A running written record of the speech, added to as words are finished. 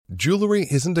Jewelry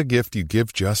isn't a gift you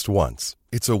give just once.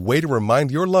 It's a way to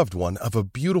remind your loved one of a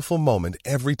beautiful moment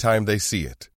every time they see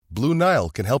it. Blue Nile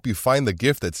can help you find the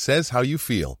gift that says how you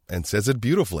feel and says it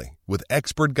beautifully, with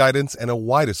expert guidance and a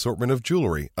wide assortment of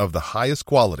jewelry of the highest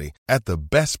quality at the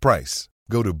best price.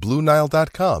 Go to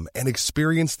BlueNile.com and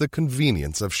experience the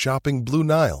convenience of shopping Blue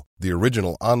Nile, the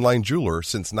original online jeweler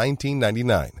since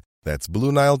 1999. That's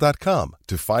BlueNile.com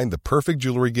to find the perfect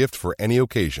jewelry gift for any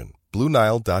occasion.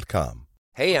 BlueNile.com.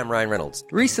 Hey, I'm Ryan Reynolds.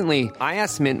 Recently, I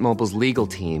asked Mint Mobile's legal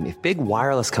team if big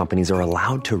wireless companies are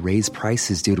allowed to raise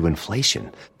prices due to inflation.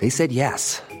 They said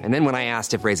yes. And then when I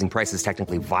asked if raising prices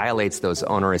technically violates those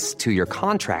onerous two-year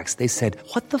contracts, they said,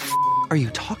 "What the f*** are you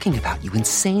talking about, you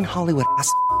insane Hollywood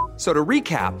ass?" So to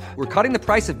recap, we're cutting the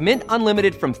price of Mint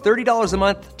Unlimited from $30 a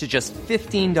month to just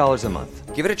 $15 a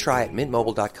month. Give it a try at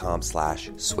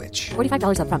mintmobile.com/switch.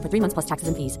 $45 up front for 3 months plus taxes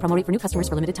and fees. Promo rate for new customers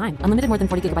for limited time. Unlimited more than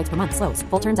 40 gigabytes per month. Slows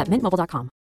full terms at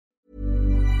mintmobile.com.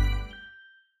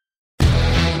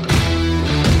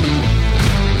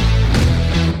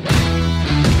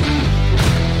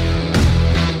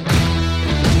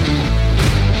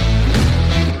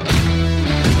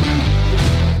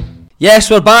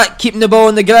 Yes, we're back, keeping the ball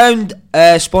on the ground.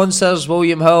 Sponsors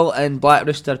William Hill and Black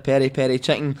Rooster Peri Peri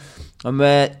Chicken. I'm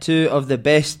with two of the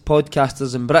best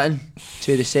podcasters in Britain,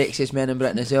 two of the sexiest men in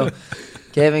Britain as well.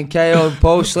 Kevin Kyle and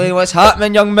Paul Slay. What's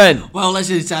happening, young men? Well,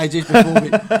 listen, Si, just before we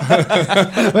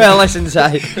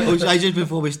just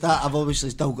before we start, I've obviously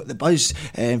still got the buzz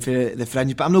for the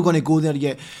Fringe, but I'm not going to go there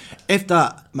yet. If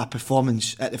my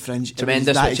performance at the Fringe,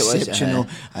 tremendous, it was that exceptional.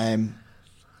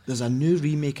 There's a new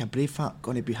remake of Braveheart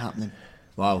going to be happening.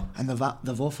 Wow. And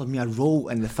they've offered me a role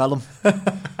in the film.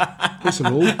 What's a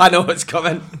role? I know what's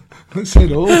coming. What's a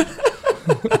role?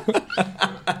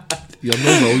 You're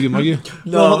no William, are you?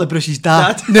 No, not the Bruce's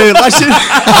dad. No, listen.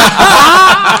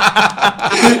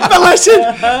 But listen,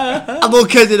 I'm not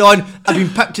kidding on. I've been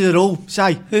picked to the role.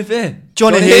 Si. Who's there?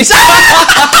 Johnny Hayes.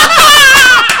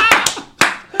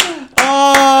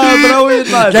 Oh,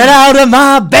 brilliant, man. Get out of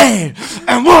my bed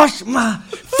and wash my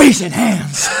face and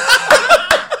hands.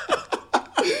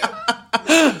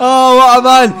 Oh, what a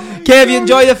man. Kev, you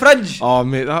enjoy the Fringe? Oh,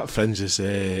 mate, that Fringe is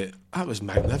that was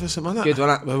magnificent, wasn't it? Good,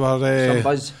 wasn't it? We were some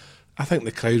buzz. I think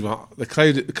the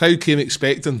crowd came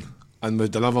expecting, and we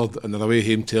delivered, and they're away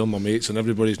home telling their mates, and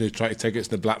everybody's now trying to tickets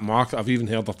in the black market. I've even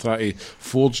heard they're trying to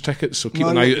forge tickets, so keep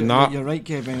an eye out on that. You're right,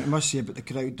 Kevin. I must say about the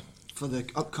crowd for the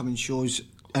upcoming shows,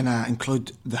 and I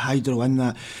include the Hydro in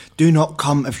that. Do not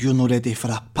come if you're not ready for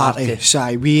a party.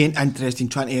 Si, we ain't interested in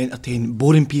trying to entertain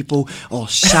boring people or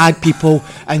sad people,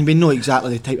 and we know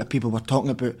exactly the type of people we're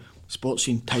talking about. Sports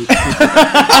scene type people.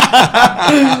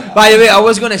 By the way, I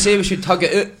was going to say we should tug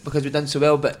it out because we've done so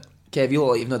well, but Kev, you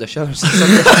look like you've not had a shower since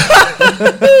Sunday.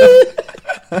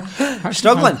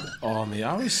 Struggling. Oh, mate,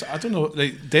 I don't know.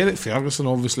 Like Derek Ferguson,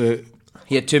 obviously.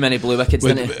 He had too many blue wickets,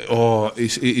 didn't he? Oh, he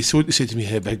said to me,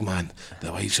 "Hey, big man,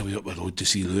 the wife's away up the road to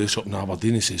see Lewis up in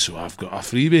Aberdeen." He says, "So I've got a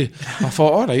freebie." I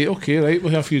thought, all right, okay, right,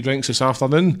 we'll have a few drinks this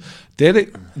afternoon.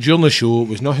 Derek, during the show,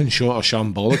 was nothing short of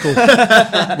shambolical.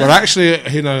 We're actually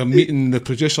having a meeting, the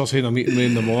producers having a meeting with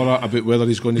him tomorrow about whether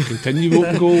he's going to continue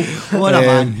open goal. What a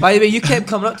man. By the way, you kept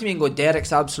coming up to me and go,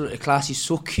 "Derek's absolutely class, he's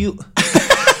so cute."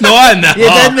 No, I never. You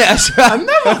did, mate. I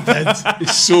never did.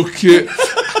 He's so cute.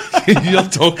 You're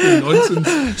talking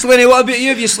nonsense. Slaney, what about you?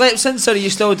 Have you slept since, or are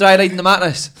you still dry riding the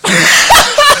mattress?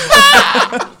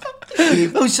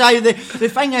 Well, Si, the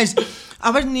thing is,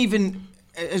 I wasn't even,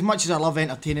 as much as I love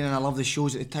entertaining and I love the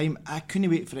shows at the time, I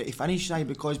couldn't wait for it to finish, Si,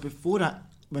 because before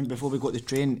we got the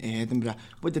train to Edinburgh,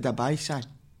 what did I buy, Si?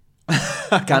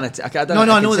 I don't No,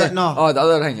 know. I know that, no. Oh, the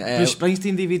other thing. Bruce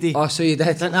Springsteen DVD. Oh, so you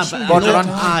did. Border Run.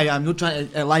 Aye, I'm not trying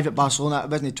to, live at Barcelona, I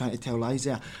wasn't trying to tell lies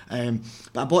there.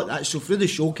 But I bought that, so through the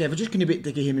show, Kev, I just couldn't wait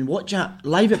to get home and watch it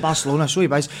live at Barcelona, sorry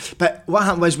guys. But what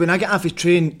happened was, when I got off the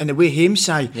train on the way home,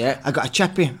 Si, I got a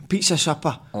chippy pizza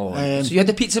supper. Oh, so you had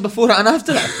the pizza before it and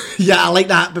after it? Yeah, I like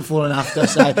that before and after,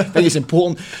 Si. I think it's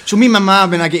important. So me and my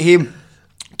mum, when I get home,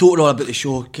 told her all about the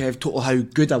show, Kev, told her how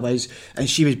good I was, and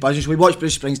she was buzzing. So we watched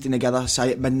Bruce Springsteen together, Si,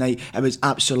 at midnight. It was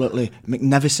absolutely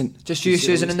magnificent. Just you,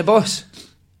 Susan, and the boss?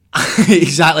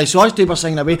 Exactly. So us two were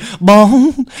singing away,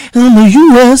 "Born in the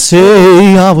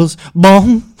USA, I was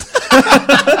born."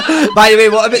 By the way,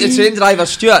 what about the train driver,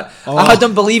 Stuart? I had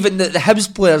him believing that the Hibs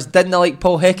players didn't like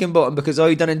Paul Heckingbottom because all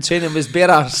he done in training was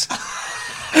bare arse.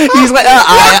 He's like,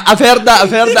 I've heard that.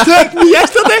 He texted me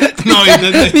yesterday. No, he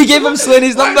didn't. We gave him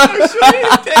Slaney's number. I'm sure he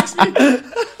texted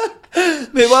me.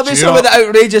 Mate, what about some of the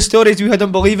outrageous stories we had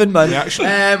on Believing, man? Yeah, actually.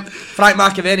 Frank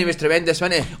McAvenny was tremendous,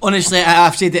 wasn't he? Honestly,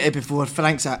 I've said it before,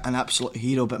 Frank's an absolute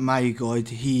hero, but my God,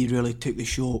 he really took the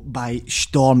show by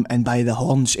storm and by the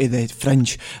horns of the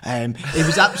fringe. It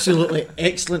was absolutely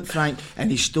excellent, Frank,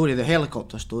 and his story, the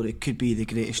helicopter story, could be the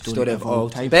greatest story of all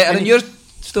time. Better than your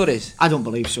stories? I don't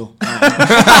believe so.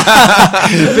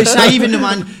 But say, even the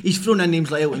man, he's thrown in names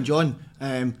like Elton John,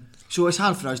 so it's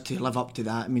hard for us to live up to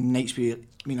that. I mean, nights where,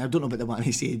 I don't know about the one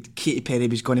he said Katy Perry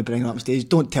was going to bring her up stage.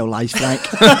 Don't tell lies, Frank.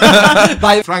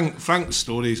 Frank's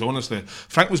stories, honestly.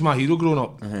 Frank was my hero growing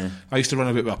up. I used to run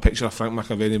about with a picture of Frank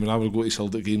McAvenny. When I would go to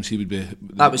Celtic games, he would be...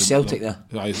 That was Celtic there.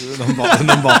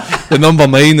 The number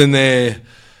 9, and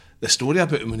the story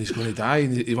about him when he's going to die,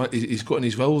 and he's got in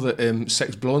his will that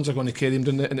 6 blondes are going to carry him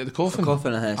down into the coffin.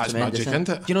 That's magic, isn't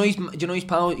it? Do you know his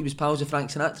pal? He was pals with Frank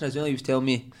Sinatra as well. He was telling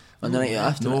me on the night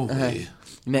after. No way.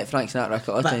 You met Frank Sinatra a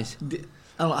couple of times.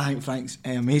 I think Frank's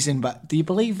amazing, but do you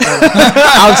believe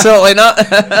that? Absolutely not.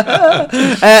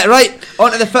 Right,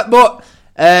 on to the football.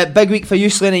 Big week for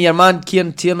you, Slaney. Your man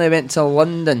Kieran Tierney went to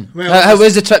London. Well, how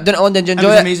was the trip down to London? Did you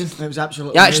enjoy it? It was amazing. It was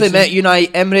absolutely amazing. You actually met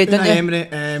Unai Emery, didn't you?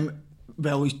 Unai Emery.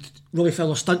 Well, he's really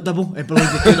fell a stunt double. I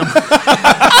believe the two of them.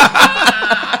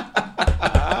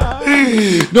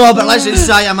 No, but listen,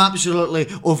 Si, I'm absolutely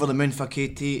over the moon for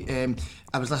KT.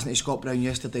 I was listening to Scott Brown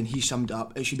yesterday, and he summed it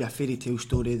up. It should be a fairy tale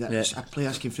story that a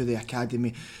players came through the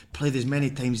academy, played as many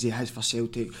times as he has for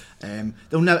Celtic.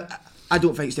 They'll never. I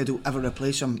don't think they'll ever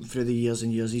replace him through the years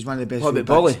and years. He's one of the best. What about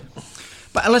Bolly?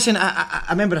 But listen, I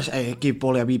remember I gave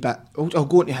Bolly a wee bit. I'll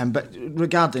go into him, but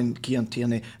regarding Kieran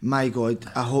Tierney, my God,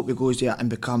 I hope he goes there and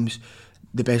becomes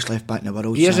the best left back in the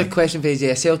world. Here's a question for you: is he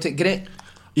a Celtic great?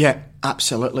 Yeah,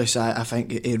 absolutely. So I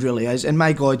think it really is. And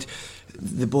my God,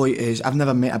 the boy is. I've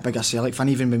never met a bigger Celtic fan.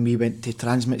 Even when we went to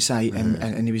Transmit site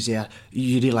and he was there,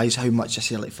 you realise how much a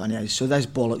Celtic fan he is. So there's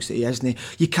bollocks that he is.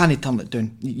 You can't turn it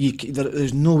down.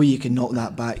 There's no way you can knock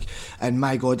that back. And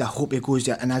my God, I hope he goes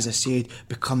there and, as I said,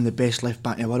 become the best left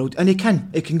back in the world. And he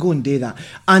can go and do that.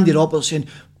 Andy Robertson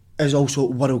is also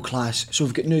world class. So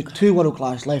we've got now 2 world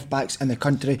class left backs in the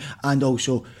country, and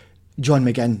also John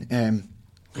McGinn.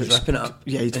 He's ripping it up.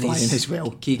 Yeah, he's flying as well.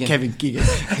 Kevin Keegan.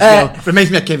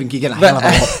 Reminds me of Kevin Keegan a hell of a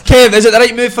lot. Kev, is it the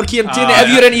right move for Kieran Tierney? If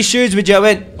you're in his shoes, would you have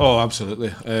went? Oh,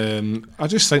 absolutely. I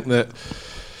just think that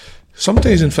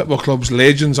sometimes in football clubs,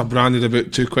 legends are branded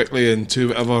about too quickly and too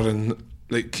whatever. And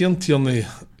like Kieran Tierney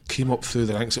came up through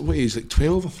the ranks at what age? Like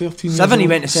 12 or 13 years 7 old? He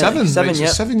went to Celtic. 7, so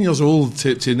 7 years old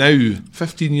to now,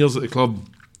 15 years at the club.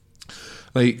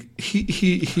 Like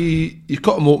he you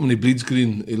cut him open, he bleeds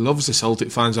green. He loves the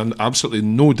Celtic fans, and absolutely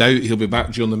no doubt he'll be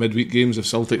back during the midweek games if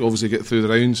Celtic obviously get through the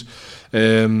rounds.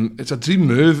 It's a dream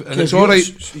move, and it's all right.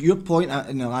 So your point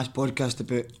in the last podcast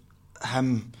about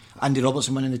him, Andy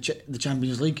Robertson winning the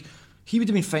Champions League, he would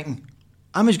have been thinking,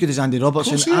 I'm as good as Andy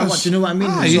Robertson. Do you know what I mean?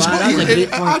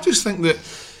 I just think that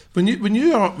when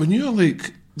you're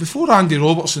like, before Andy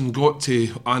Robertson got to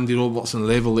Andy Robertson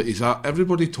level that he's at,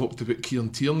 everybody talked about Kieran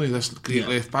Tierney, this great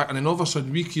left back, and then all of a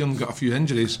sudden Kieran got a few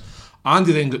injuries.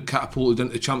 Andy then got catapulted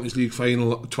into the Champions League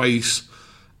final twice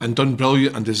and done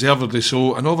brilliant and deservedly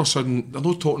so, and all of a sudden they're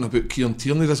not talking about Kieran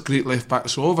Tierney, this great left back,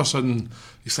 so all of a sudden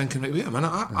he's thinking, right, wait a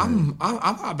minute, I'm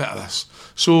a bit of this.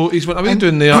 So he's went away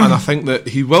down there, and I think that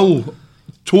he will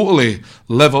totally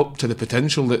live up to the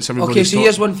potential that's everybody. Okay, so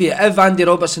here's one for you. If Andy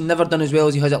Robertson never done as well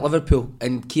as he has at Liverpool,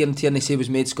 and Kieran Tierney say was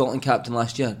made Scotland captain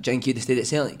last year, do you think he'd have stayed at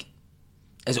Celtic?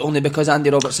 Is it only because Andy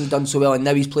Robertson's done so well and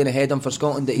now he's playing ahead of him for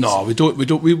Scotland that he's... No,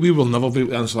 we will never be able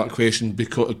to answer that question,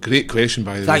 because a great question,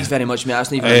 by the way. Thanks very much, mate.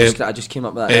 That's not even I just came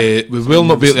up with that. We will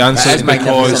not be able to answer it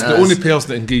because the only person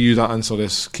person that can give you that answer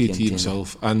is KT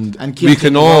himself, and we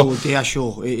can all do a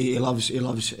show. He loves he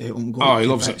loves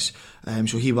it.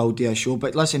 So he will do a show.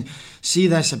 But listen, see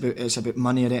this it's about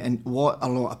money, right? And what a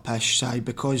lot of pish, side,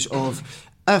 because of...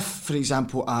 If, for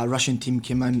example, a Russian team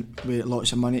came in with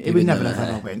lots of money, it would never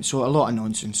ever went. So a lot of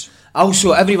nonsense.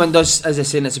 Also, everyone does, as I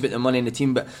say, it's about the money in the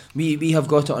team, but we have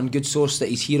got it on good source that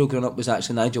his hero growing up was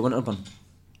actually Nigel Winterburn.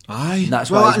 Aye. And that's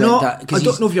why he's went that. I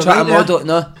don't know if you're right there.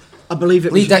 No. I believe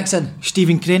it Lee was Dixon.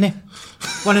 Stephen Craney.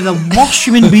 One of the worst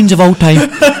human beings of all time.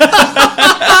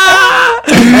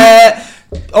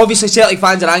 Obviously Celtic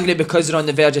fans are angry because they're on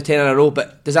the verge of 10 in a row,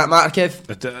 but does that matter, Kev?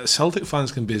 But Celtic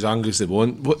fans can be as angry as they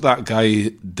want. What that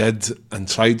guy did and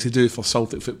tried to do for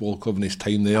Celtic Football Club in his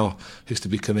time there is to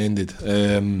be commended.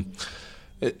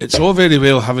 It's all very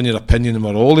well having your opinion, and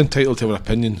we're all entitled to our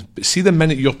opinion, but see the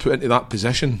minute you're put into that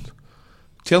position,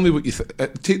 tell me what you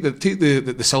take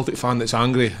the Celtic fan that's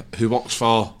angry, who works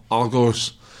for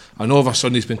Argos and all of a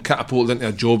sudden he's been catapulted into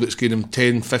a job that's getting him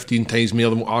 10, 15 times more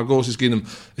than what Argos is getting him.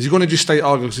 Is he going to just stay at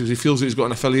Argos because he feels that he's got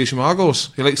an affiliation with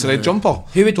Argos? He likes the red jumper.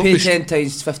 Who would pay 10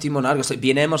 times 15 more Argos, like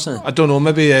B&M or something? I don't know,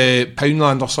 maybe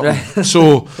Poundland or something.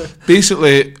 So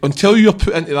basically, until you're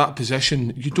put into that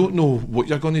position, you don't know what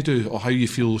you're going to do or how you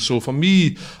feel. So for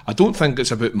me, I don't think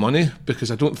it's about money,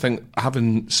 because I don't think,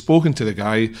 having spoken to the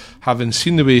guy, having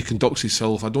seen the way he conducts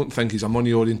himself, I don't think he's a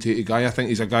money orientated guy. I think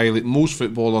he's a guy like most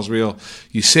footballers, where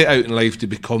you set out in life to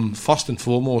become first and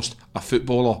foremost a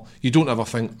footballer. You don't ever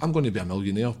think, I'm going to be a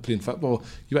millionaire playing football.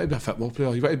 You want to be a football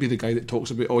player. You want to be the guy that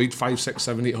talks about, he'd 5, 6,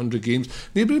 7, 800 games.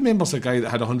 Nobody remembers the guy that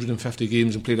had 150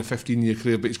 games and played a 15-year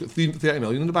career, but he's got 30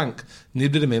 million in the bank.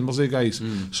 Nobody remembers the guys.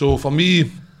 So for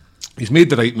me, he's made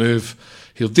the right move.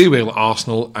 He'll do well at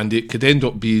Arsenal, and it could end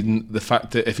up being the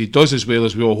fact that if he does as well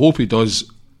as we all hope he does,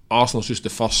 Arsenal's just the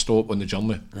first stop on the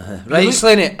journey. Right,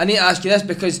 Slaney, I need to ask you this,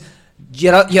 because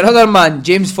your other man,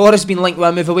 James Forrest, been linked with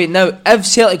a move away. Now, if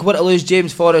Celtic were to lose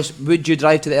James Forrest, would you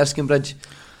drive to the Erskine Bridge?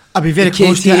 I'd be very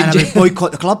close to it, and I would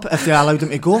boycott the club if they allowed him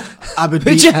to go. I would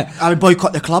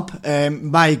boycott the club.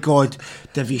 My God,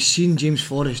 have you seen James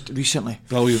Forrest recently?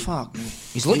 Brilliant. Fuck me.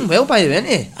 He's looking well, by the way, isn't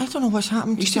he? I don't know what's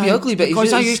happened. He used to be ugly, but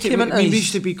because he used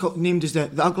to be named as the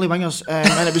ugly wingers,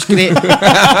 and it was great.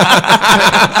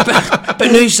 but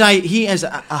no, he is a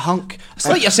hunk. It's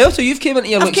like yourself, so you've came into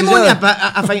your looks as well. well. But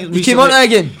I think you came on it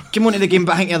again. Came on to the game,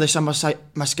 but I think the other summer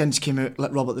my skins came out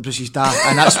like Robert the Bruce's dad,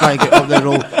 and that's why I get up the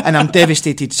role. And I'm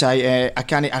devastated. I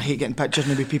hate getting pictures.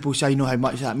 Maybe people say, I know how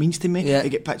much that means to me. Yeah. I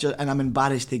get pictures, and I'm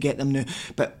embarrassed to get them now.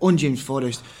 But on James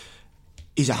Forrest,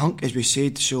 he's a hunk, as we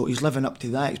said, so he's living up to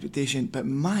that expectation. But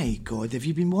my God, have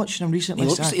you been watching him recently?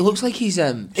 He looks like he's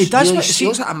he does. He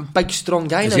looks like a big, strong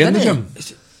guy. Is now, he in the doesn't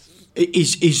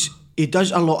gym? He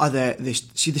does a lot of the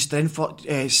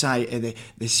strength side,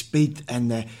 the speed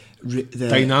and the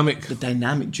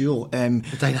dynamic duo.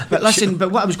 But listen,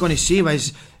 but what I was going to say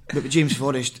was, with James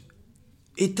Forrest,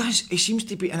 he seems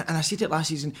to be, and I said it last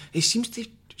season, he seems to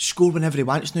score whenever he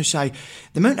wants now. The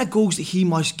amount of goals that he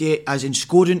must get, as in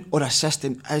scoring or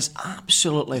assisting, is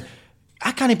absolutely.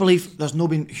 I can't believe there's no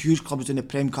been huge clubs in the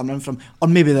Prem coming in from, or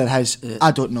maybe there has.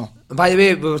 I don't know. By the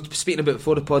way, we were speaking about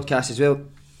before the podcast as well.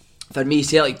 For me,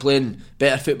 Celtic playing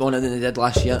better football now than they did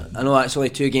last year. I know it's only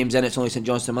 2 games in, it's only St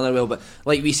Johnstone Motherwell, but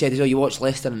like we said as well, you watch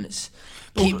Leicester and it's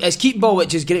keep ball,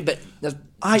 which is great, but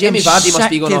Jamie Vardy must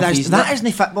be going off these. That isn't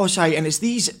the football side, and it's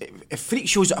these freak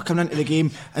shows that are coming into the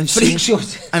game and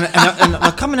shows, and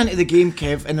they're coming into the game,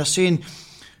 Kev, and they're saying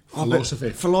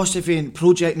philosophy and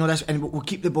project and all this, and we'll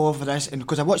keep the ball for this. And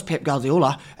because I watched Pep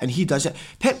Guardiola and he does it.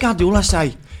 Pep Guardiola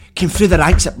came through the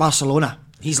ranks at Barcelona.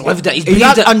 He's lived it. He's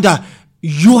breathed it under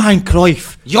Johan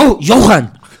Cruyff.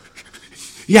 Johan.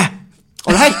 Yeah.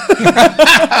 Alright.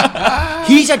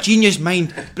 He's a genius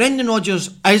mind. Brendan Rodgers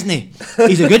isn't he?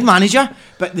 He's a good manager,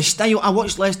 but the style. I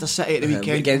watched Leicester City at the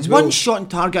weekend. One shot on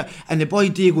target, and the boy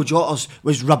Diego Jota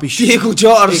was rubbish. Diego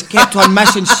Jota he kept on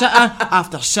missing sitter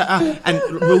after sitter, and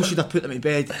Will should have put them to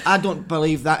bed. I don't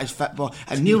believe that is football.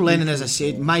 And Neil Lennon, as I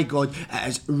said, my God, it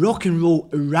is rock and roll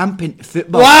rampant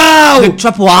football. Wow. The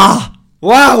triple R.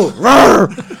 Wow.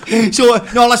 So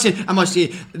no, listen, I must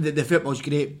say the football's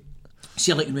great.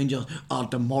 Celtic and Rangers are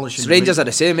demolishing. Rangers are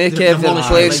the same, Kev.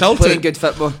 They're playing good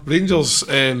football. Rangers,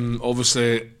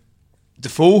 obviously,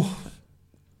 Defoe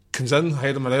comes in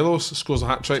ahead of Morelos, scores a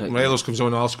hat-trick. Morelos comes on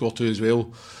and I'll score 2 as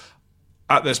well.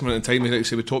 At this moment in time, like I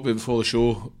say, we talked about before the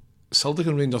show, Celtic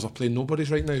and Rangers are playing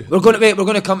nobodies right now. We're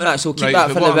going to come to that, so keep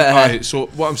that for a bit ahead. So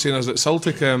what I'm saying is that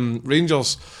Celtic,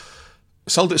 Rangers,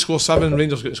 Celtic score 7,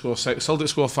 Rangers get to score 6. Celtic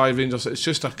score 5, Rangers. It's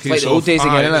just a case like the old days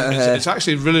again, isn't it? It's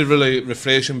actually really, really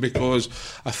refreshing, because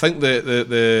I think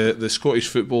the Scottish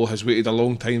football has waited a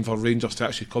long time for Rangers to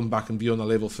actually come back and be on a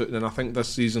level footing, and I think this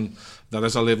season there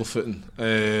is a level footing,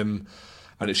 and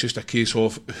it's just a case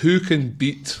of who can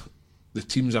beat the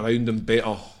teams around them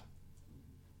better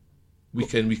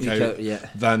week in, week out,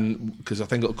 than, because I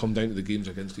think it'll come down to the games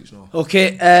against each other.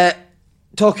 Okay,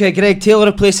 talk Greg Taylor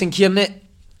replacing Kearney.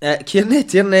 Tierney,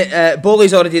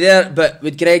 Bowley's already there, but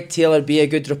would Greg Taylor be a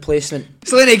good replacement?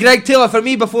 Slaney, Greg Taylor, for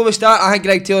me, before we start, I think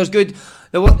Greg Taylor's good.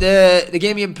 The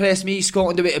game he impressed me,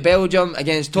 Scotland away to Belgium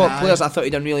against top players, I thought he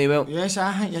done really well. Yes,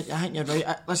 I think you're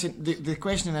right. Listen, the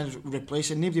question is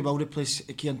replacing. Nobody will replace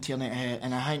Kieran Tierney,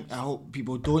 and I hope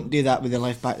people don't do that with the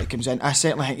left back that comes in. I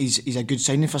certainly think he's a good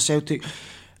signing for Celtic.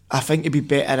 I think it'd be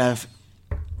better if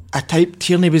a type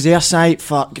Tierney was their side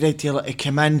for Greg Taylor to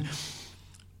come in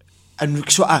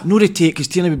and sort of no retake, because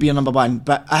Tierney would be a number 1,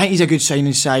 but I think he's a good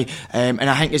signing side, and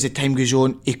I think as the time goes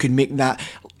on he could make that.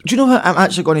 Do you know what I'm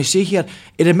actually going to say here?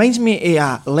 It reminds me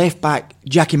of a left back,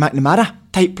 Jackie McNamara.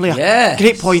 type player. Yeah.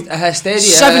 Great point. Steady.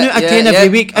 7 out of 10 every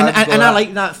week, and I'd go I that.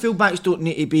 like that. Fullbacks don't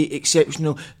need to be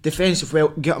exceptional. Defensive, well,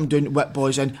 get them down, whip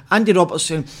boys in. Andy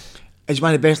Robertson is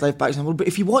one of the best left backs in the world, but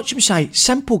if you watch him,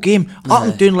 simple game, up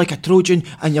and down like a Trojan,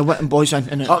 and you're whipping boys in.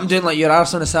 And Up and doing like your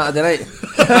arse on a Saturday night.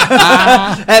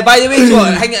 By the way, what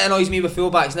I think that annoys me with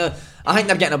fullbacks now, I think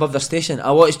they're getting above their station.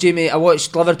 I watched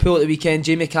Liverpool at the weekend.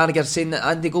 Jamie Carragher saying that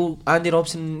Andy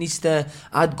Robson needs to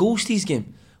add goals to his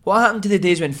game. What happened to the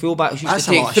days when fullbacks used That's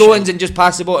to a take lot of throw-ins shit. and just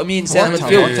pass the ball to me and set them in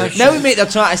That's a lot of field? shit. Now, mate, they're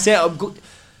trying to set up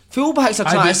fullbacks are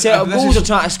trying to set up goals, they're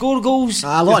trying to score goals.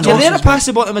 A lot of You're there to nonsense, pass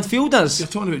the ball to midfielders. You're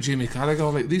talking about Jamie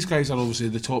Carragher, like these guys are obviously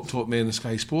the top men in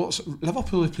Sky Sports.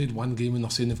 Liverpool have played one game and they're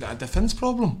saying they've got a defence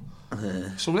problem.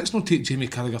 So let's not take Jamie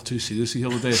Carragher too seriously the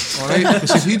other day, alright?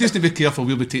 Because if he doesn't be careful,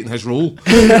 we'll be taking his role.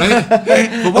 Right?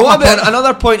 But what about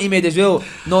another point he made as well?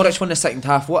 Norwich won the second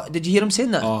half. What did you hear him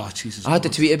saying that? Oh, Jesus. I had to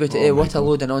tweet about it. What a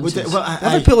load of nonsense. What-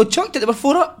 Liverpool had chucked it. They were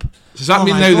 4 up. Does that Oh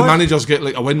mean my now the God. managers get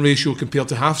like a win ratio compared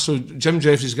to half? So Jim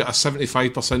Jeffries got a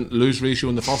 75% lose ratio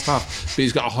in the first half, but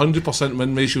he's got a 100%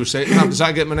 win ratio second half. Does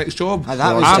that get my next job?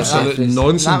 that was absolute just-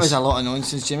 nonsense. that was a lot of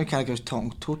nonsense. Jamie Carragher was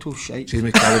talking total shite.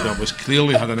 Jamie Carragher was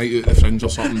clearly had a night out at the Fringe or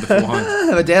something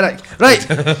beforehand. With Derek. Right.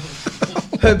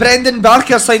 Brendan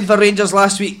Barker signed for Rangers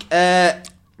last week.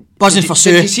 Buzzing Did for you-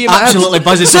 Sue. did you see him at Absolutely Hibs?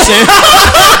 buzzing for Sue.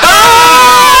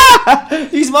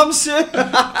 His mum Sue.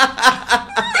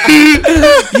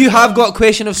 You have got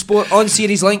Question of Sport on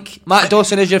Series Link. Matt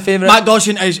Dawson is your favourite. Matt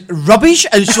Dawson is rubbish,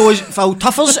 and so is Phil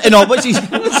Tuffers. And all, what's his?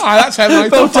 That's him, right?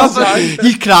 Phil Tuffers.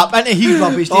 He's crap, isn't he? He's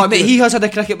rubbish. Oh mate, he has had a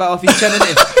cricket bat off his chin, isn't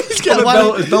he?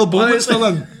 Is Bill Bowman still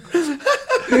in?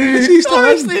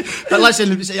 Honestly. But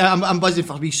listen, I'm buzzing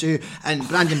for wee Sue and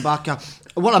Brandon Barker.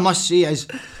 What I must say is,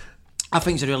 I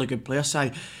think he's a really good player.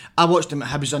 Si. I watched him at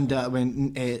Hibs under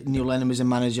when Neil Lennon was the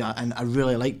manager, and I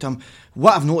really liked him.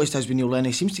 What I've noticed is with Neil Lennon,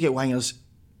 he seems to get wingers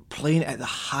playing at the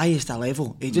highest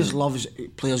level. He just loves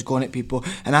players going at people,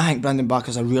 and I think Brandon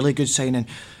Barker's a really good signing.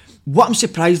 What I'm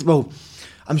surprised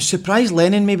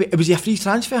Lennon maybe, was he a free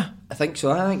transfer? I think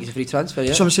so. I think it's a free transfer,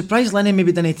 yeah. So I'm surprised Lennon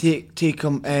maybe didn't take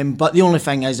him. But the only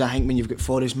thing is, I think when you've got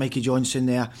Forrest, Mikey Johnson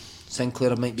there,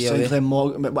 Sinclair might be away. Sinclair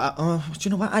Morgan. But do you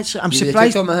know what? Actually, I'm You did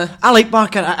surprised. take him, I like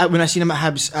Barker. When I seen him at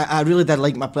Hibs, I really did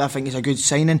like my player. I think he's a good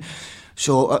signing.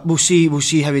 So we'll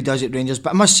see how he does at Rangers. But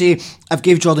I must say, I've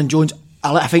gave Jordan Jones.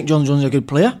 I think Jordan Jones is a good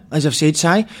player, as I've said,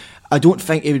 Si. I don't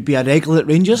think he would be a regular at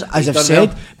Rangers, as I've done said.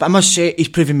 well. But I must say, he's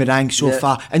proven me wrong so Yeah.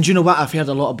 far. And do you know what? I've heard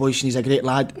a lot of boys saying he's a great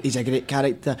lad. He's a great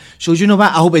character. So do you know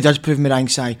what? I hope he does prove me wrong,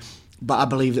 Si. But I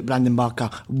believe that Brandon Barker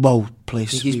will play.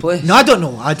 Think he's play? No, I don't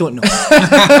know.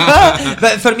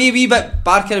 But for me,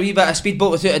 Barker, a wee bit of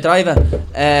speedboat without a driver.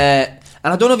 And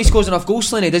I don't know if he scores enough goals,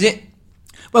 Slaney, does it?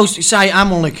 Well, Si,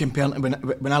 I'm only comparing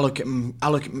when I look at him. I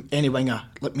look at any winger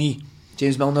like me.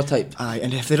 James Milner type. Aye,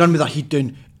 and if they run with their head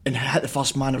down and hit the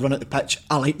first man and run at the pitch,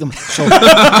 I like them. So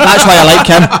that's why I like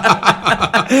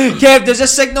him. Kev, does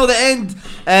this signal the end?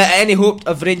 Any hope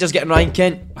of Rangers getting Ryan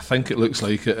Kent? I think it looks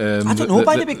like it. I don't know,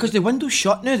 by the way, because the window's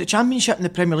shut now. The Championship and the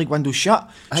Premier League window's shut.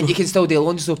 I think you can still do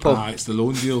loans though, Paul. It's the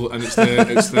loan deal, and it's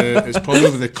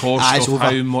probably the cost it's of over.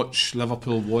 how much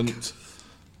Liverpool want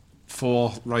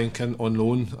for Ryan Kent on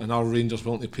loan, and are Rangers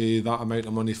willing to pay that amount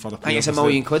of money for a player? it's $1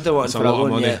 million they're wanting It's for a a lot loan,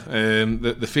 of money.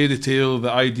 yeah. The fairy tale,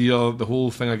 the idea, the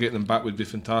whole thing of getting him back would be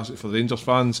fantastic for the Rangers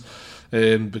fans.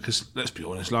 Because let's be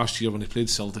honest, last year when he played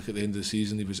Celtic at the end of the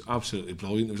season, he was absolutely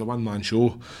brilliant. It was a one-man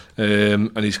show,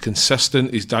 and he's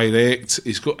consistent, he's direct,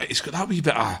 he's got that wee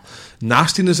bit of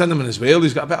nastiness in him as well.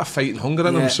 He's got a bit of fight and hunger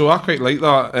in him, so I quite like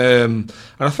that. And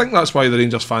I think that's why the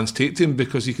Rangers fans take to him,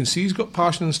 because you can see he's got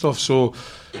passion and stuff. So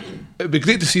it'd be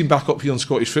great to see him back up here in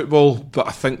Scottish football, but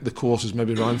I think the course is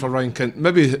maybe ran for Ryan Kent.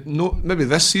 Maybe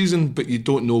this season, but you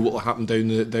don't know what will happen down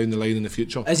the line in the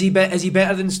future. Is he better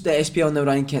than the SPL now,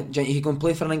 Ryan Kent? Do you think he can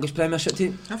play for an English Premiership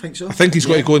team? I think so. I think he's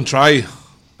got to go and try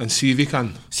and see if he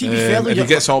can. See if he fairly if he get-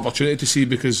 gets the opportunity to see,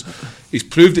 because he's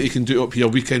proved that he can do it up here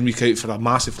week in, week out for a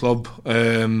massive club.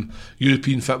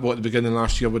 European football at the beginning of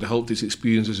last year would have helped his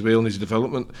experience as well and his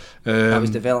development. That was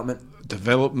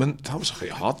development. That was quite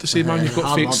hard to say, man. You've got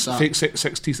hard words, fake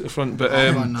six teeth at the front, but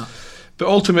on that. but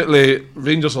ultimately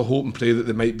Rangers will hope and pray that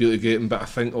they might be able to get him. But I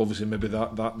think obviously maybe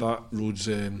that road's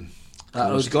That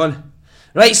road's gone.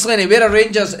 Right, Slaney, where are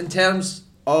Rangers in terms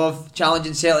of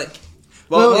challenging Celtic?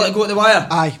 Will it go to the wire?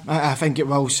 Aye, I think it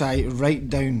will, Si, right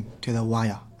down to the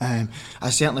wire. I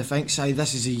certainly think, Si,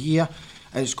 this is a year.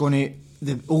 It's going to.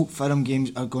 The Old Firm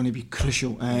games are going to be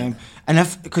crucial, and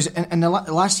because in the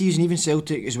last season, even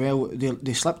Celtic as well,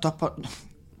 they slipped up.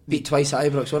 Beat twice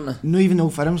at Ibrox, weren't they? Not even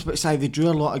Old Firms, but Si, they drew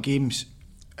a lot of games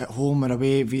at home or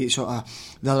away with sort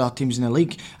of the other teams in the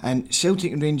league. And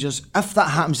Celtic and Rangers, if that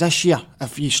happens this year,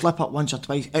 if you slip up once or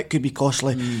twice, it could be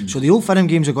costly. So the Old Firm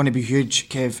games are going to be huge,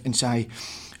 Kev and Si.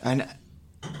 And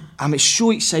I'm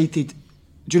so excited.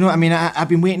 Do you know what I mean? I've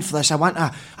been waiting for this. I want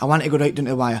to go right down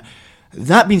to the wire.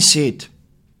 That being said,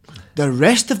 the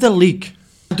rest of the league,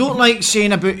 I don't like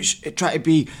saying about trying to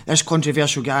be this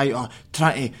controversial guy or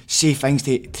trying to say things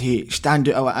to stand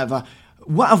out or whatever.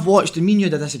 What I've watched, and me and you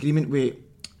had a disagreement with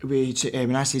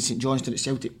when I said St Johnstone at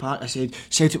Celtic Park, I said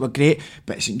Celtic were great,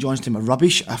 but St Johnstone were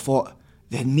rubbish. I thought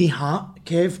they had no heart,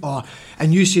 Kev.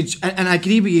 And you said, and I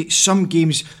agree with you, some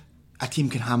games a team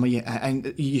can hammer you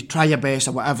and you try your best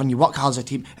or whatever and you work hard as a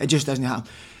team, it just doesn't happen.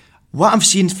 What I'm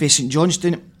seeing for St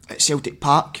Johnstone at Celtic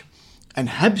Park and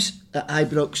Hibs at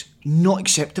Ibrox, not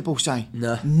acceptable, Si.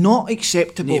 No. Not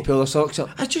acceptable. Need to pull their socks up.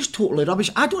 It's just totally rubbish.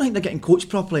 I don't think they're getting coached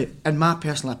properly, in my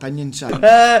personal opinion, Si.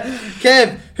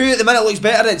 Kev, who at the minute looks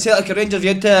better at Celtic or Rangers? If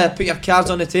you had to put your cards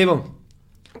on the table.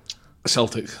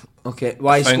 Celtic. Okay,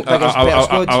 why is better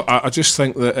squad? I just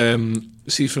think that,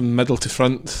 see, from middle to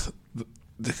front,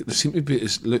 they seem to be.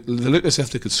 They look as if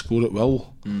they could score at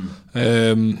will.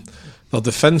 Their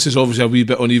defence is obviously a wee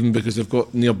bit uneven because they've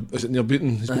got Neil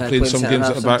Beaton. He's been playing some games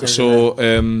at the back, so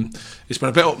it's been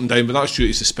a bit up and down. But that's due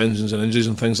to suspensions and injuries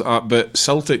and things like that. But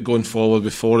Celtic going forward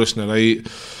with Forrest on the right,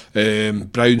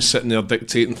 Brown sitting there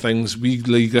dictating things.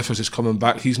 Lee Griffiths is coming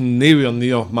back. He's nowhere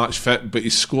near match fit, but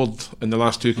he's scored in the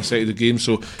last 2 consecutive games,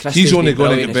 so he's only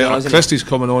going to get better. Christie's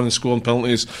coming on and scoring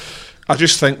penalties. I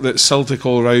just think that Celtic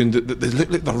all round, they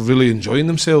look like they're really enjoying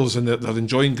themselves and they're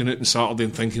enjoying going out on Saturday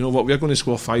and thinking, you know what, we're going to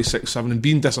score 5, 6, 7, and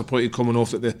being disappointed coming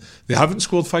off that they haven't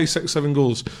scored 5, 6, 7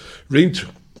 goals. Rangers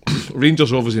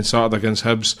obviously on Saturday against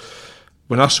Hibs.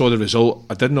 When I saw the result,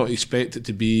 I did not expect it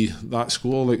to be that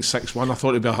score, like 6-1. I thought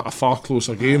it'd be a far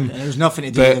closer game. There was nothing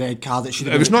to do with the red card. It should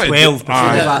have been not 12.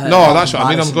 No, that's what I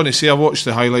mean. I'm going to say I watched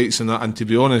the highlights and that, and to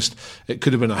be honest, it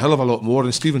could have been a hell of a lot more.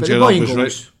 And Stephen Gerrard was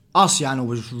right. Arciano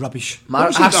was rubbish.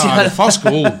 First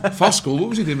goal. What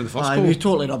was he doing with the first goal? He was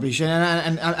totally rubbish.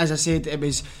 And as I said, it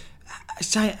was.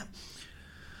 I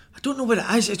don't know what it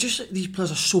is. It's just like these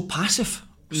players are so passive.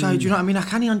 So, do you know what I mean? I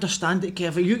can't understand it,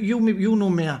 Kev. You know me. Do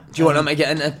you want them to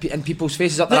get in people's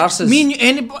faces up their arses?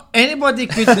 Anybody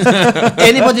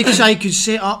could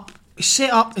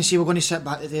set up and say we're going to sit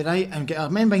back today, right, and get our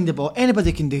men behind the ball.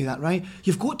 Anybody can do that, right?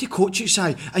 You've got to coach it, Si,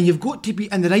 and you've got to be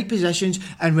in the right positions,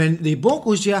 and when the ball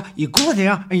goes there, you go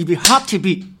there and you'll be hard to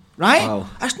beat, right? Wow.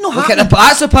 That's not happening.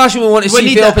 That's the passion we want to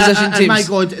see for opposition teams. And my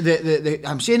God,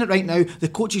 I'm saying it right now, the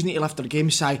coaches need to lift their game,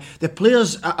 Si. The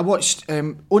players, I watched,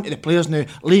 onto the players now,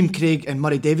 Liam Craig and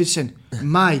Murray Davidson.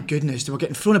 My goodness, they were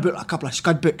getting thrown about like a couple of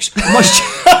scud books.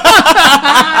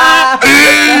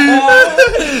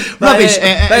 Rubbish.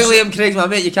 Big Liam Craig, my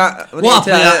mate, you can't. What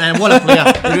a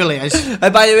player, he really is. By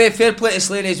the way, fair play to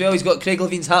Slaney as well, he's got Craig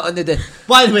Levine's hat on the day.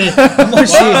 By the way, I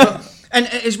must say, and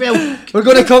as well, we're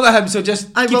going to come at him, so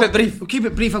just keep it brief. We'll keep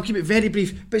it brief, I'll keep it very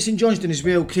brief. But St Johnstone as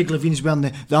well, Craig Levine's wearing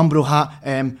the Umbro hat.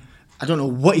 I don't know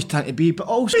what he's trying to be, but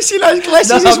also see those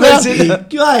glasses as well.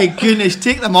 My goodness,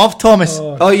 take them off, Thomas.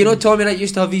 Oh, you know Tommy Knight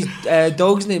used to have his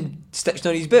dog's name stitched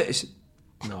on his boots?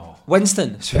 No.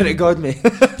 Winston, swear to God, mate.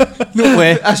 No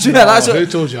way. I swear, that's who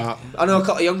told you that? I know a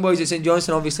couple of young boys at St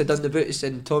Johnstone obviously done the boots,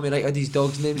 and Tommy Knight had his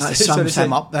dog's name. That sums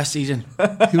him up this season.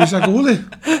 He was a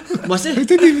goalie. Was he? He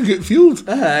didn't even get field.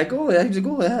 Goalie, he was a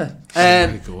goalie,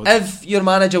 if your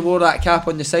manager wore that cap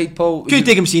on the side, Paul, couldn't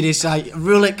take him serious. I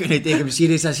really couldn't take him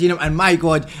serious. I seen him, and my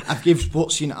God, I've given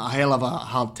sports scene a hell of a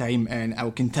hard time, and I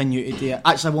will continue to do it.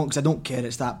 Actually, I won't, because I don't care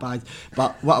it's that bad.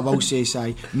 But what I will say is,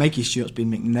 Mikey Stewart's been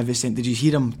magnificent. Did you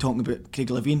hear him talking about Craig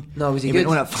Levine? No, was he good?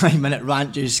 Went on a 5-minute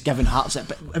rant just giving hearts it.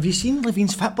 But have you seen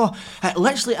Levine's football? It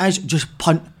literally is just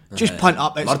punt. Just punt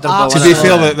up. It's to be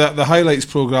fair, the highlights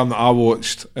programme that I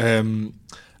watched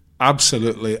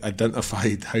absolutely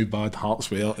identified how bad Hearts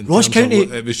were. Ross County,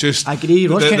 it was just. I agree.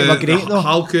 Ross County were great though.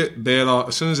 Halkett, Berra,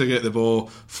 as soon as they get the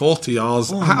ball, 40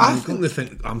 yards. I think they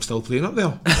think I'm still playing up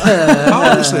there.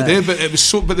 I honestly do, but it was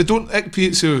so. But they don't.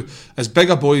 Ikpeazu, as big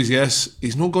a boy as yes,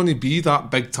 he's not going to be that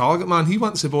big target man. He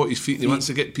wants the ball at his feet and he wants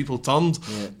to get people turned.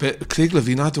 Yeah. But Craig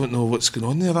Levine, I don't know what's going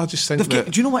on there. I just think do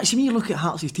you know what? See, when you look at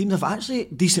Hearts' team, they've actually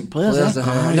decent players. They're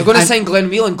going to sign Glenn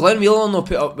Whelan. Glenn Whelan will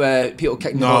put up people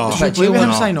kicking the ball.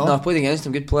 No, I played against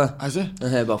him. Good player. Is he?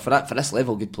 Well, for this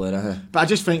level, good player. But I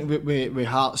just think with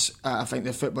Hearts, I think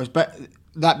the football's. But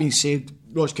that being said,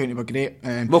 Ross County were great.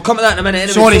 We'll come to that in a minute.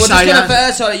 Anyway,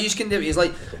 Sorry, you just can do it. He's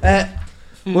like.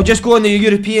 We'll just go on the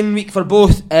European week for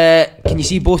both. Can you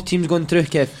see both teams going through,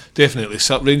 Kev? Definitely.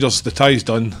 Rangers, the tie's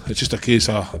done. It's just a case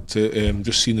of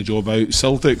just seeing the job out.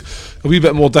 Celtic, a wee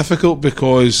bit more difficult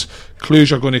because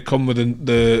Cluj are going to come with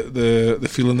the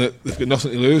feeling that they've got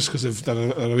nothing to lose because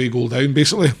they're away goal down,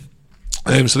 basically.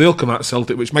 So they'll come at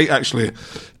Celtic, which might actually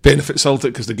benefit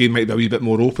Celtic because the game might be a wee bit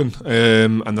more open.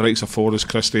 And the likes of Forrest,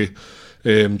 Christie,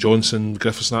 Johnson,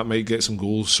 Griffiths, that might get some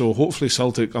goals. So hopefully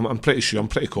Celtic, I'm pretty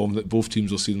confident that both teams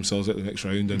will see themselves at the next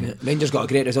round. And Rangers got a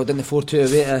great result in the 4-2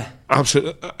 away.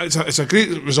 Absolutely, it's a great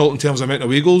result in terms of the amount of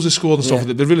away goals they scored and stuff.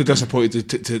 They're really disappointed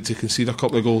to concede a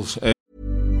couple of goals.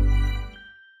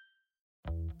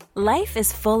 Life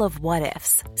is full of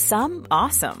what-ifs. Some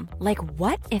awesome, like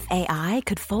what if AI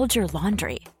could fold your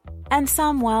laundry? And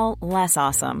some, well, less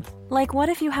awesome, like what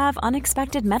if you have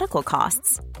unexpected medical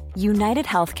costs? United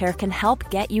Healthcare can help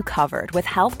get you covered with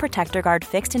Health Protector Guard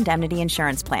fixed indemnity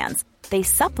insurance plans. They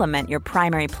supplement your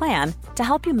primary plan to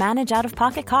help you manage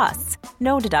out-of-pocket costs.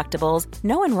 No deductibles,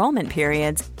 no enrollment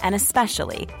periods, and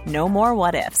especially no more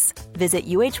what-ifs. Visit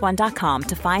uh1.com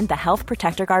to find the Health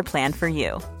Protector Guard plan for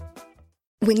you.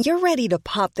 When you're ready to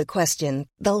pop the question,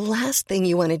 the last thing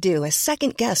you want to do is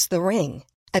second-guess the ring.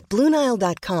 At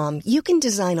BlueNile.com, you can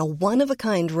design a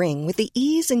one-of-a-kind ring with the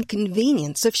ease and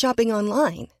convenience of shopping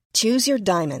online. Choose your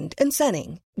diamond and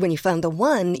setting. When you find the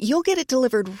one, you'll get it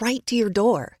delivered right to your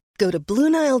door. Go to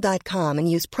BlueNile.com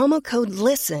and use promo code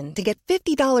LISTEN to get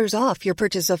 $50 off your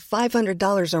purchase of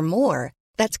 $500 or more.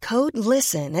 That's code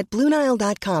LISTEN at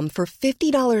BlueNile.com for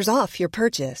 $50 off your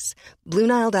purchase.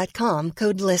 BlueNile.com,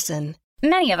 code LISTEN.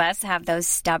 Many of us have those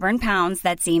stubborn pounds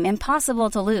that seem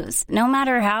impossible to lose, no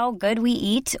matter how good we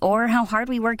eat or how hard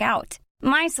we work out.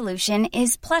 My solution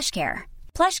is PlushCare.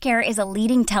 PlushCare is a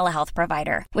leading telehealth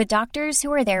provider with doctors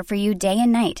who are there for you day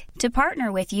and night to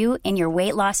partner with you in your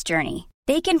weight loss journey.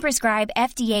 They can prescribe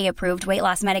FDA-approved weight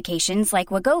loss medications like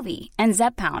Wegovy and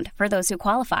Zepbound for those who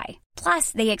qualify.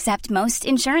 Plus, they accept most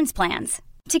insurance plans.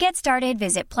 To get started,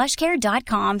 visit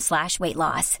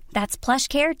plushcare.com/weightloss. That's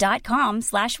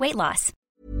plushcare.com/weightloss.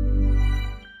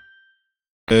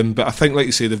 But I think, like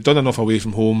you say, they've done enough away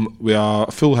from home. We are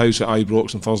a full house at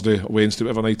Ibrox on Thursday, Wednesday,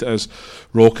 whatever night it is,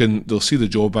 rocking. They'll see the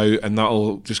job out, and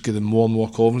that'll just give them more and more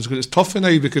confidence. Because it's tough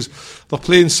now because they're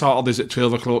playing Saturdays at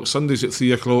 12 o'clock, Sundays at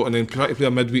 3 o'clock, and then try to play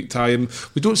a midweek time.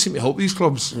 We don't seem to help these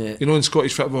clubs, in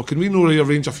Scottish football. Can we not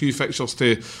rearrange a few fixtures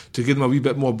to give them a wee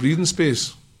bit more breathing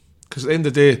space? Because at the end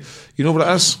of the day, you know what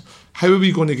it is? How are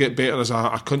we going to get better as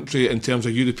a country in terms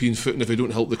of European footing if we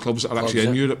don't help the clubs that are actually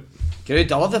in Europe? Good,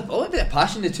 I love the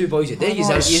passion the two boys today.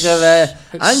 These are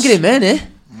angry men, eh?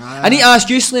 I need to ask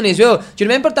you, Slaney, as well. Do you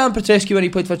remember Dan Petrescu when he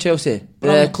played for Chelsea?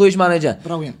 The Cluj manager.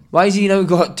 Brilliant. Why has he now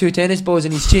got 2 tennis balls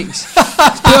in his cheeks?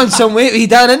 He's put on some weight with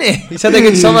Dan, isn't he? He's had a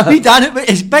good summer. He Dan it, but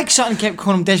his big son kept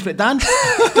calling him Desperate Dan.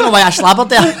 Don't know why I slabbered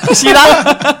there. You see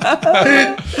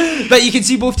that? But you can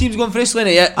see both teams going for it,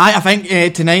 Slaney, yeah? I think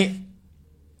tonight.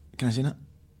 Can I say that?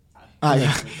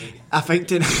 Yeah. I think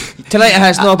tonight it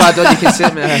has no bad one, you can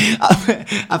say it.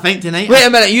 I think tonight. Wait a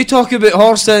minute, you talk about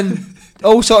horse and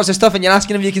all sorts of stuff and you're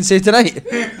asking if you can say tonight. You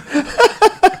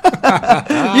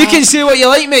can say what you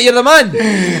like, mate, you're the man.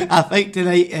 I think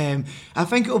tonight I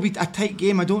think it'll be a tight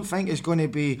game. I don't think it's going to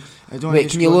be. Wait,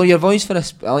 can you lower your voice for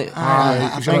us?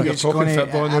 I think it's going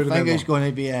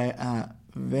to be a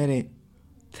very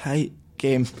tight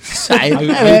game.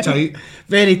 Very tight.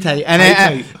 Very tight. And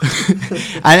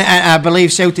I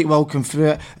believe Celtic will come through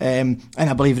it, and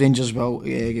I believe Rangers will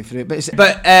get through it.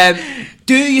 But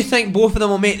do you think both of them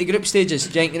will make the group stages? Do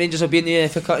you think Rangers will be in the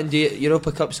FA Cup and the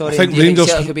Europa Cup? Sorry, I think Rangers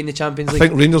Celtic will be in the Champions League. I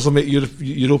think Rangers will make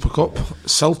Europa Cup.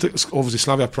 Celtic's obviously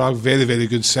Slavia Prague, very very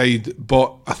good side,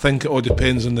 but I think it all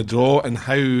depends on the draw and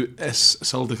how is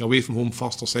Celtic away from home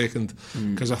first or second.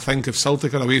 Because I think if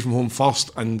Celtic are away from home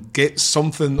first and get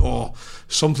something, I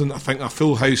think a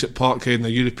full house at Parkhead in a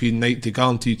European night to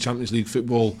guarantee Champions League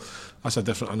football, that's a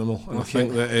different animal. And I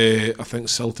think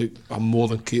Celtic are more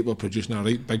than capable of producing a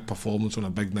right big performance on a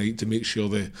big night to make sure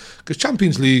because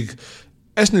Champions League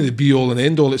isn't the be all and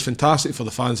end all. It's fantastic for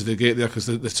the fans if they get there because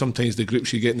sometimes the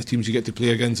groups you get and the teams you get to play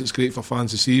against, it's great for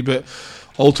fans to see. But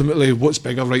ultimately, what's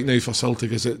bigger right now for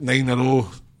Celtic? Is it 9 in a row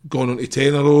going on to 10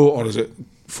 in a row, or is it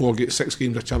 6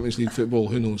 games of Champions League football?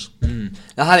 Who knows?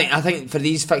 I think for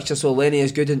these fixtures, so Lenny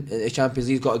is good in the Champions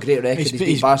League. He's got a great record. He's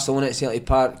beat Barcelona at Celtic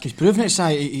Park. He's proven it,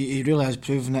 Si. He really has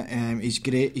proven it. He's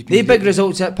great. They big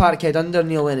results at Parkhead under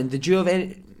Neil Lennon.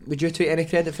 Would you take any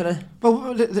credit for it?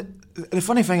 Well, the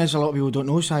funny thing is, a lot of people don't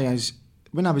know, Si, is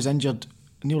when I was injured,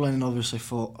 Neil Lennon obviously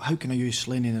thought, how can I use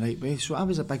Slaney in the right way? So I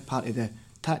was a big part of the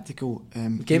tactical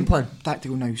game plan,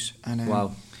 tactical nous. And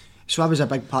wow. So I was a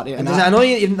big part of it. And does it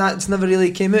annoy you that's never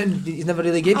really came out and he's never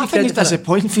really gave you I credit think it's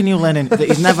disappointing for Neil Lennon that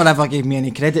he's never ever gave me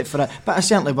any credit for it. But I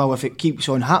certainly will if it keeps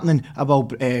on happening. I will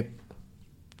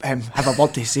have a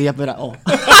word to say about it all.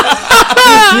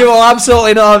 You will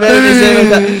absolutely not have anything to say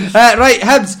about it. Right,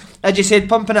 Hibs, as you said,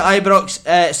 pumping at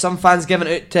Ibrox. Some fans giving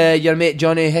it out to your mate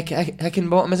Johnny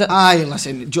Hickenbottom, is it? Aye,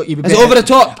 listen, you be is better, it over the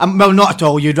top? Well, not at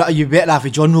all. You better have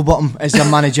John Rowbottom as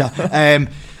your manager.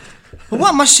 But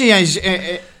what I must say is,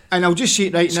 and I'll just say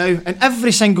it right now, in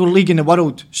every single league in the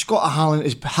world, Scott Allen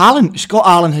has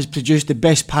produced the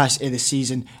best pass of the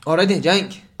season. Already,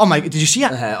 Jank? Oh my, did you see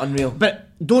it? Unreal. But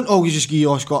don't always just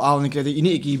give Scott Allen the credit. You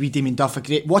need to give wee Damien Duff a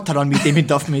great. What a run with Damien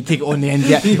Duff made take it on the end.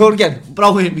 Yeah, brilliant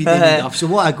with Damien Duff. So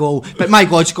what a goal. But my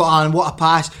God, Scott Allen, what a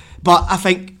pass. But I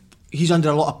think he's under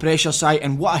a lot of pressure,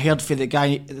 and what I heard for the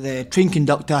guy, the train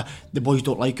conductor, the boys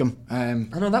don't like him. I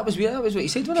know that was weird. That was what he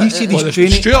said, wasn't it? He said he's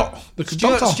training. Stuart, the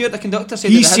conductor,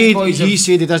 said he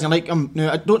said he doesn't like him.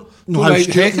 Now I don't know how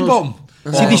Stuart knows.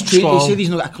 He said he's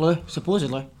not got a clue,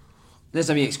 supposedly. There's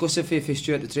a wee exclusive for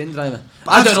Stuart, the train driver.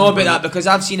 I don't know about that because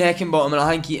I've seen Heckingbottom and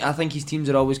I think his teams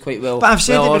are always quite well. But I've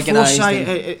said well it before, It's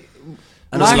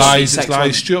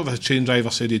lies. Stuart, the train driver,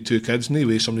 said he had 2 kids.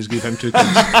 Anyway, somebody's gave him 2 kids.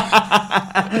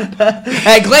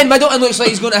 Glenn Middleton looks like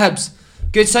he's going to Hibs.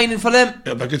 Good signing for them.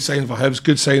 It'll be a good signing for Hibs.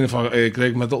 Good signing for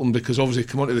Greg Middleton, because obviously he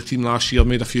came onto the team last year,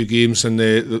 made a few games, and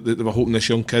they were hoping this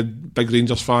young kid, big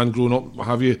Rangers fan, growing up, what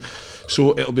have you.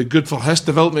 So it'll be good for his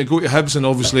development to go to Hibs, and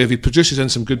obviously if he produces in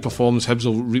some good performance, Hibs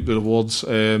will reap the rewards.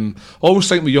 I always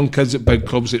think with young kids at big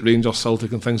clubs like Rangers,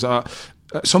 Celtic and things like that,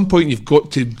 at some point you've got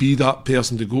to be that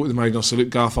person to go to the manager and say, look,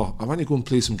 Gaffer, I want to go and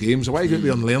play some games. I want to get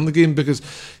there and learn the game, because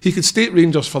he could stay at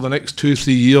Rangers for the next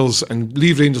 2-3 years and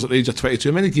leave Rangers at the age of 22.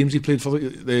 How many games he played for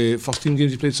the first team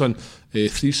games he played, son?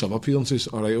 3 sub appearances.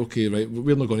 Alright, okay, right,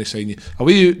 we're not going to sign you.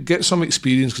 Away you get some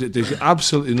experience, because it does you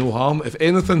absolutely no harm. If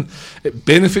anything, it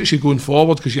benefits you going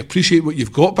forward because you appreciate what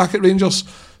you've got back at Rangers.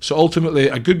 So ultimately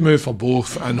a good move for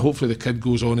both, and hopefully the kid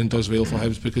goes on and does well for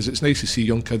Hibs, because it's nice to see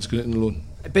young kids going out on loan.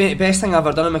 Best thing I've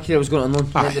ever done in my career was going on loan.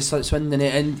 Swindon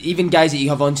it. And even guys that you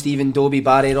have on, Stephen Dobie,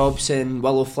 Barry Robson,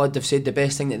 Willow Flood, have said the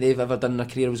best thing that they've ever done in their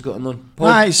career was going on loan.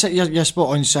 Aye, you're spot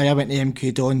on, Si. I went to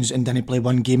MK Dons and didn't play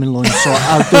one game in loan, so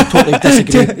I don't totally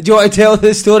disagree. Do you want to tell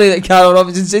the story that Carol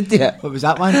Robinson said to you? What was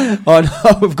that, man? Oh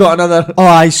no, we've got another. Oh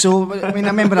aye, so I mean, I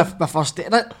remember my first day.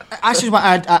 That's just what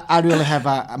I really have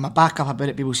my backup about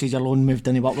it. People say your loan move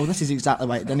didn't work. Well, this is exactly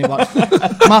why it didn't work.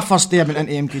 My first day I went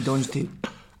into MK Dons to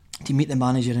meet the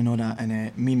manager and all that,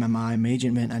 and me and my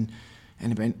agent went in,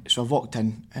 and he went, so I walked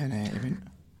in, and he went,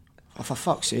 oh, for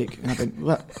fuck's sake, and I went,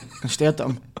 what? I stared at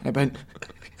him, and I went,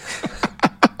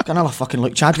 got another fucking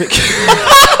Luke Chadwick.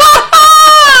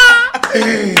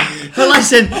 But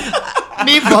listen,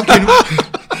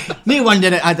 no one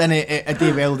did it. I done a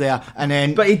day well there, and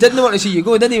then. But he didn't want to see you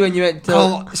go, did he? When you went.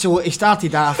 So he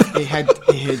started off. He had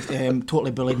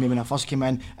totally bullied me when I first came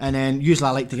in, and then usually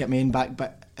I like to get my own back.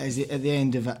 But at the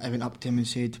end of it, I went up to him and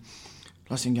said,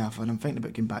 "Listen, Gaffer, I'm thinking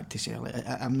about going back to Celtic.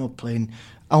 I'm not playing.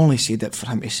 I only said it for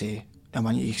him to say, I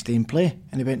want you to stay and play."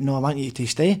 And he went, "No, I want you to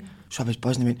stay." So I was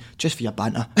buzzing. He went, "Just for your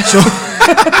banter."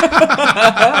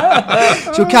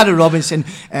 So Carol Robinson,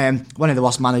 one of the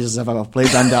worst managers I've ever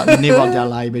played under. Never their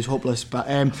life, was hopeless. But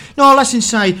no, listen,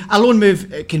 Si, a loan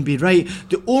move, it can be right.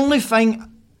 The only thing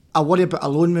I worry about a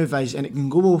loan move is, and it can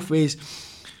go both ways,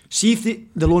 see if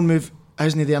the loan move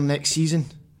isn't there next season.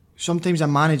 Sometimes a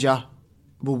manager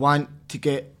will want to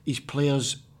get his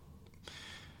players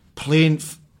playing.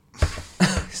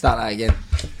 Start that again.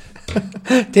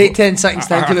 Take 10 seconds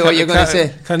to think about what you're going to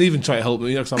say. Can't even try to help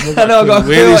me here, because I'm not going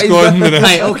where he's going with this.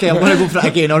 Right, okay, I'm going to go for it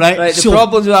again, alright? Right, the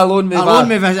problems with a loan move. A loan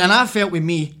move is, and I felt with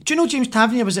me. Do you know James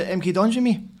Tavernier was at MK Dons with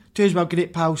me? Two as well,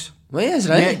 great pals. Well, he is,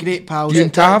 right? Yeah, great pals. You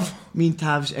and Tav? Me and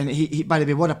Tavs, and he by the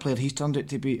way, what a player he's turned out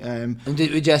to be. And would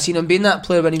you have seen him being that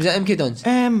player when he was at MK Dons?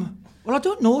 Well, I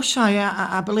don't know, Si.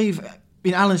 I believe,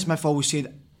 Alan Smith always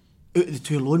said, out of the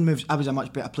two loan moves, I was a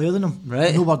much better player than him.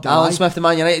 Right. No word Alan Smith, the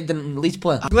Man United didn't least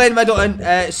player. Glenn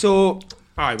Middleton, so...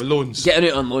 Aye, with loans. Getting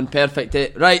out on loan, perfect.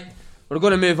 Right, we're going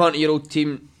to move on to your old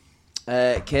team.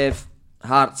 Kev,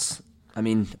 Hearts, I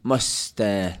mean, must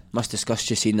discuss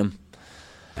just seeing them.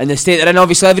 In the state they're in,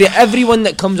 obviously, everyone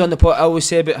that comes on the pot, I always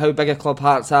say about how big a club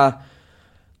Hearts are.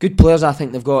 Good players, I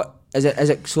think they've got. Is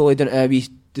it solely down to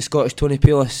the Scottish Tony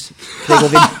Pulis, Craig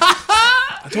Levine?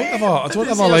 I don't ever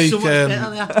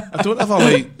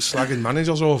like slagging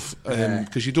managers off,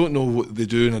 because you don't know what they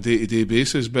do on a day-to-day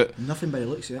basis. But nothing by the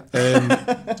looks of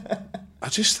it. I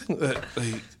just think that,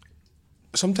 like,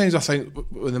 sometimes I think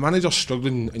when the manager's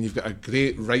struggling and you've got a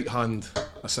great right-hand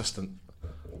assistant,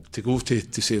 to go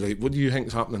to say, right, what do you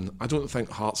think's happening? I don't think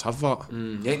Hearts have that.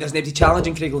 You think there's nobody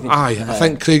challenging Craig Levein? Aye, I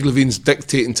think Craig Levine's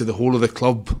dictating to the whole of the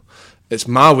club. It's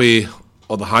my way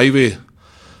or the highway,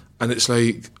 and it's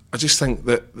like, I just think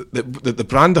that the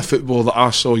brand of football that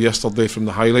I saw yesterday from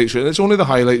the highlights reel, and it's only the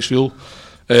highlights reel,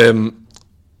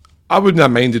 I wouldn't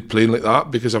have minded playing like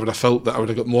that, because I would have felt that I would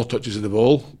have got more touches of the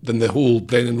ball than the whole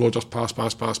Brendan Rodgers pass.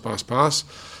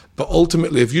 But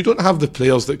ultimately, if you don't have the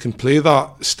players that can play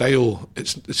that style,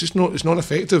 it's just not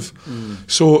effective.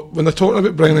 So when they're talking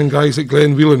about bringing in guys like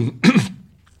Glenn Whelan,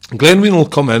 Glenn Whelan will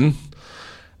come in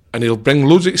and he'll bring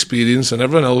loads of experience and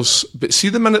everyone else, but see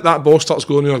the minute that ball starts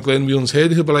going over Glenn Whelan's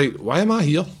head, he'll be like, why am I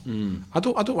here? I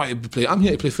don't want to play. I'm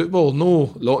here to play football.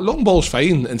 No, long ball's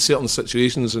fine in certain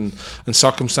situations and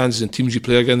circumstances and teams you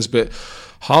play against, but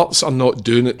Hearts are not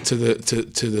doing it to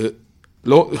the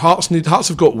Hearts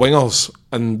have got wingers,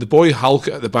 and the boy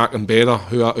Halkett at the back and Berra,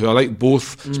 who I like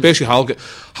both, especially Halkett.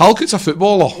 Halkett's a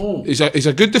footballer. He's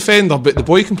a good defender, but the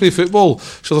boy can play football.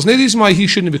 So there's no reason why he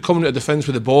shouldn't be coming to defence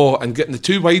with the ball and getting the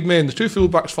two wide men, the two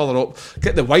full-backs further up,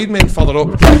 get the wide men further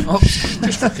up,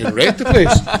 just fucking wreck the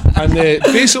place. And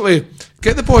basically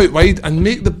get the boy out wide and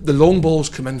make the long balls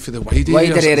come in for the wide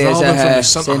areas rather than from the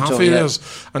centre-half areas.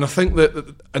 And I think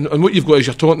that, and what you've got is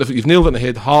you've nailed it in the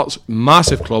head. Hearts,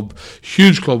 massive club,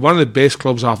 huge club, one of the best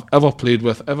clubs I've ever played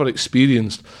with, ever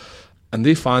experienced, and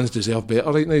they fans deserve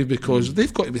better right now, because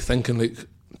they've got to be thinking like,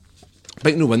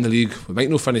 we might not win the league, we might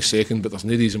not finish second, but there's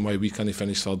no reason why we can't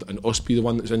finish third and us be the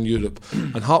one that's in Europe.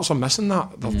 And Hearts are missing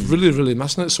that. They're really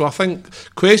missing it. So I think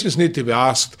questions need to be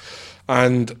asked,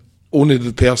 and only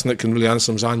the person that can really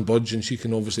answer them is Anne Budge, and she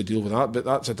can obviously deal with that, but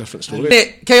that's a different story.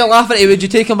 Hey, Kyle Lafferty, would you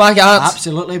take him back at Hearts?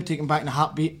 Absolutely, I'd take him back in a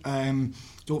heartbeat.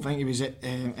 Don't think he was it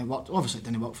worked. Obviously it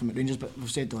didn't work for him at Rangers, but we've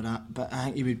said all that. But I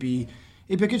think he'd be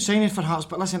a good signing for Hearts.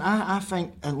 But listen, I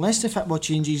think unless the football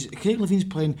changes, Craig Levein's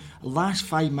playing a last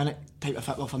 5 minute type of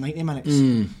football for 90 minutes. I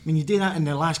mean, you do that in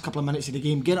the last couple of minutes of the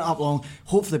game, get it up long,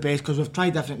 hope for the best, because we've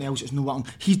tried everything else, it's no working.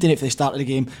 He's doing it for the start of the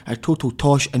game, a total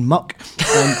tosh and muck.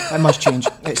 It must change.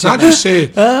 Can I just say,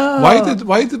 why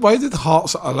did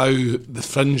Hearts allow the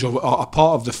fringe or a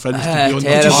part of the fringe to be on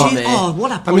the park?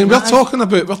 What a I mean, we're talking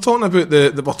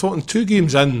about 2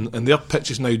 games in, and their pitch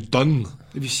is now done.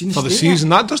 Have you seen for the season?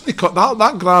 That doesn't cut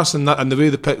that grass and the way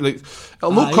the pitch, like,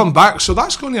 it'll not come back. So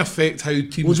that's going to affect how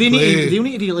teams play. They'll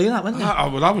need to relay that, wouldn't they? I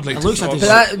would like to. Like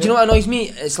do you know what annoys me?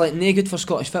 It's like no good for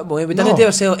Scottish football. We didn't do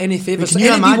ourselves any favours. Can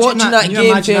you Anybody imagine watching that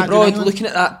that game from abroad, England? looking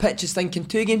at that pitch, is thinking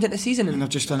 2 games into the season, and they've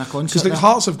just done a concert. Because the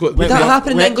Hearts have got. Would that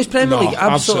happen in the English Premier League? No,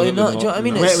 absolutely not. Do you know what I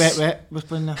mean? Wait. We're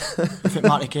playing there. I think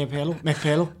Marty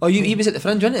Capello. Oh, he was at the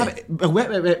fringe, wasn't he?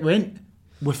 Wait.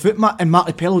 With Footmat and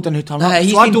Marty Pello didn't turn up.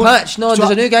 He's been patched. No, there's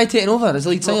a new guy taking over as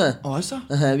the lead singer. Oh, is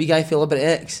there? Wee guy for Liberty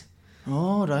X.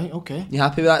 Oh, right, okay. You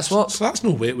happy with that swap? So that's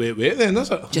no wait then,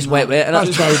 is it? Just wait,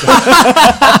 innit?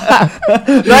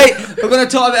 Right, we're going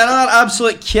to talk about another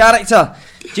absolute character.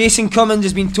 Jason Cummins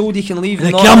has been told he can leave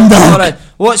the Northern.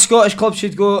 What Scottish club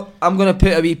should go? I'm going to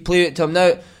put a wee play out to him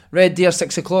now. Red Deer,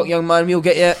 6 o'clock, young man, we'll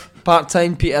get you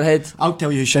part-time, Peterhead. I'll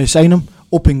tell you who should sign him.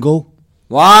 Open goal.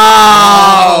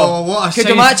 Wow! What a Could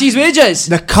sign. you match his wages?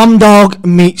 The cum dog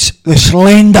meets the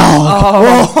slain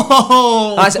dog.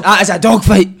 That is a dog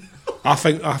fight. I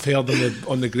think I've heard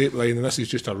on the grapevine, and this is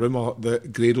just a rumour,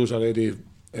 that Grado's already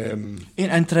ain't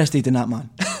interested in that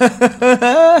man.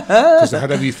 Because they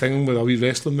had a wee thing with a wee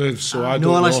wrestling move, so I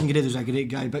don't know. Listen, Grado's a great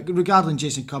guy, but regarding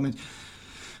Jason Cummins,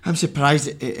 I'm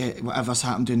surprised at whatever's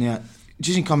happened down there.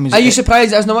 Jason Cummins. Are you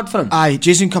surprised it hasn't worked for him? Aye,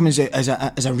 Jason Cummins is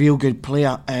a real good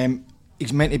player.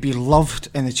 He's meant to be loved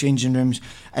in the changing rooms,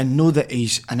 and know that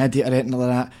he's an idiot or anything like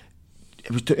that.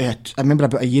 It was I remember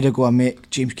about a year ago I met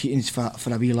James Keatings for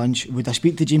a wee lunch. Would I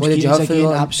speak to James Keatings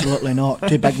again? Absolutely not.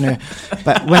 Too big now.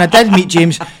 But when I did meet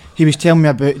James, he was telling me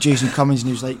about Jason Cummins, and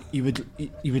he was like, you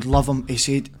would love him. He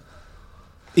said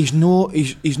he's no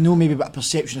maybe a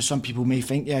perception of some people may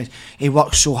think. Yeah, he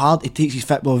works so hard. He takes his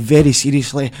football very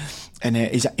seriously, and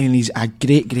he's a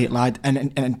great lad.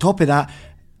 And on top of that,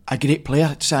 a great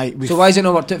player. So why is it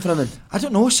not worked out for him then? I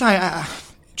don't know, Si.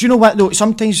 Do you know what though?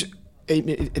 Sometimes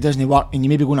it doesn't work, and you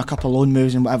maybe go on a couple of loan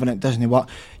moves and whatever, and it doesn't work.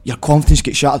 Your confidence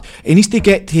gets shattered. He needs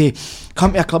to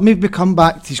come to a club, maybe come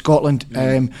back to Scotland,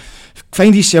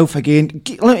 find himself again.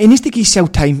 He needs to give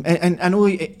himself time. And I know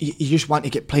you just want to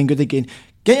get playing good again.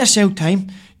 Get yourself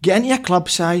time. Get into your club,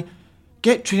 Si.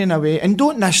 Get training away, and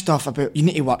don't this stuff about you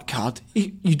need to work hard.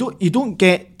 You don't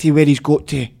get to where he's got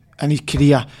to in his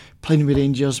career, playing with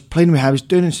Rangers, playing with Hibs,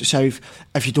 doing in the South,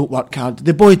 if you don't work hard.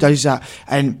 The boy does that,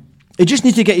 and he just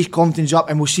needs to get his confidence up,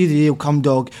 and we'll see the real cum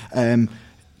dog play.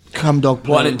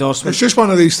 What an endorsement. It's just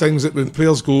one of these things that when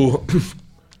players go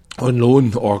on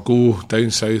loan or go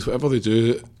down south, whatever they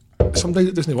do, sometimes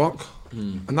it doesn't work.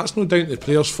 And that's not down to the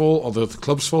player's fault or the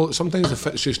club's fault. Sometimes the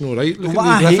fit's just not right. Look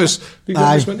at Lee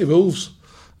Griffiths went to Wolves.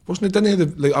 Wasn't he,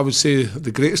 didn't he, I would say,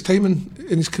 the greatest time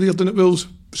in his career down at Wolves?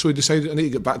 So he decided, I need to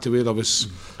get back to where I was.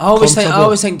 I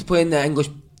always think to play in the English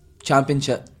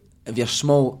Championship, if you're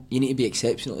small, you need to be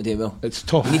exceptional to do well. It's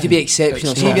tough. You need to be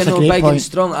exceptional. See if you're not big and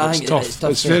strong. It's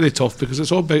tough. It's very tough because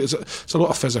it's all about. It's a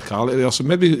lot of physicality there. So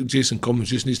maybe Jason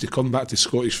Cummins just needs to come back to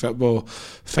Scottish football,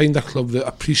 find a club that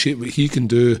appreciate what he can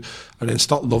do, and then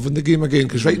start loving the game again.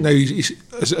 Because right now, he's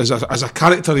as a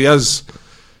character he is.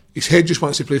 His head just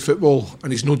wants to play football,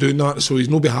 and he's not doing that, so he's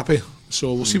not be happy.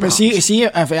 So we'll see. But see,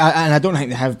 and I don't think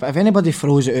they have. But if anybody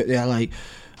throws it out there like,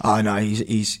 oh no,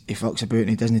 he fucks about and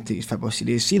he doesn't take his football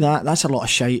serious. See that's a lot of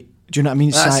shite. Do you know what I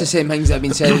mean? That's the same things that have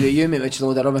been said about you, mate, which is a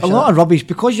load of rubbish. A lot of rubbish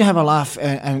because you have a laugh.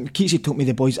 And Keatsy told me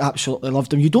the boys absolutely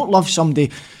loved him. You don't love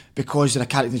somebody because they're a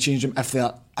character in the change room if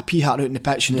they're a pea heart out in the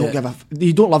pitch and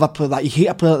you don't love a player like that. You hate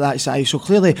a player like that size. So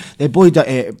clearly the boy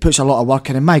puts a lot of work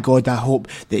in, and my God, I hope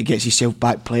that he gets himself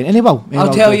back playing. And he will.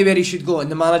 I'll tell you where he should go, and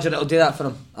the manager that'll do that for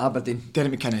him, Aberdeen.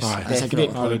 Derek McInnes. That's a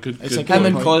great point. Him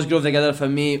and Cosgrove together, for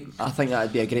me, I think that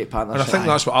would be a great partnership. And I think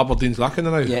that's what Aberdeen's lacking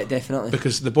now. Yeah, definitely.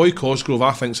 Because the boy Cosgrove,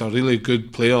 I think, is a really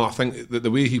good player. I think that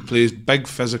the way he plays, big,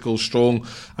 physical, strong,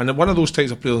 and one of those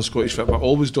types of players in Scottish football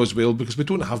always does well because we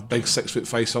don't have big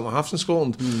 6'5" centre halves in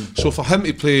Scotland. So for him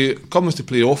to play, Cummins to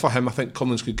play off of him, I think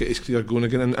Cummins could get his career going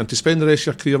again, and to spend the rest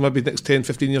of your career, maybe next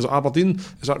 10-15 years at Aberdeen,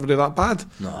 is that really that bad?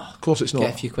 No, of course it's not.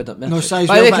 Get a few quid up there. No size.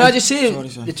 By the way, can I just say,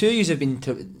 the two of you have been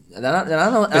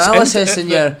analysis in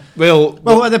your well,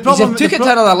 the problem took it to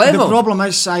another level. The problem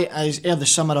is the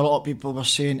summer a lot of people were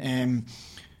saying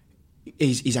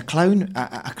he's a clown,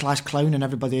 a class clown, and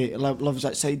everybody loves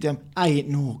that side of him. I ain't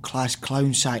no class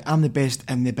clown, Si. I'm the best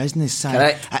in the business, Si.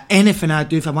 At anything I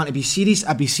do, if I want to be serious,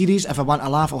 I'll be serious. If I want to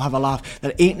laugh, I'll have a laugh.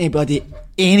 There ain't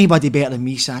anybody better than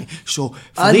me, Si. So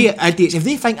for the idiots, if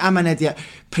they think I'm an idiot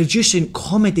producing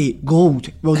comedy gold,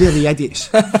 well, they're the idiots.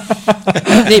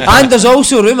 And there's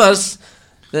also rumours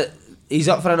that he's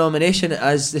up for a nomination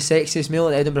as the sexiest male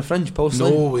at Edinburgh Fringe. Paul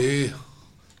Slane. No way.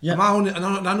 Yeah. I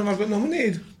never got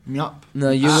nominated. Yep.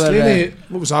 No, you were.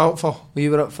 What was I up for?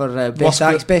 You were up for best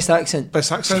accent.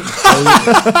 Best accent.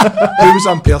 Who was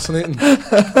I impersonating?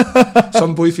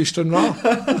 Some boy for Stranraer.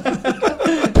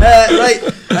 Right,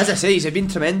 as I say, he's been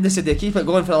tremendous. They keep it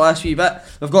going for the last wee bit.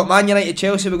 We've got Man United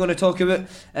Chelsea we're going to talk about.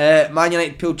 Man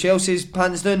United pulled Chelsea's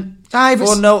pants down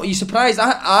 4-0. Are you surprised?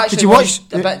 I actually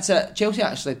watched a bit at Chelsea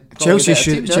actually.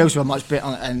 Chelsea were much better,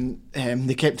 and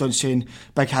they kept on saying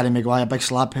Big Harry Maguire, Big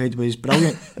Slabhead was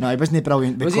brilliant. No, he wasn't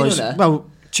brilliant because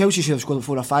Chelsea should have scored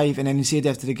 4 or 5, and then they said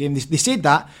after the game, they said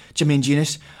that Jermaine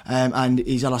Genius and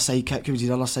his other sidekick, who was his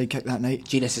other sidekick that night?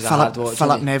 Genius is a hard watch.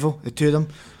 Philip Neville, the two of them,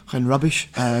 and rubbish.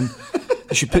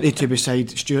 They should put the two beside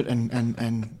Stuart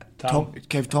and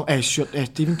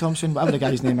Stephen Thompson, whatever the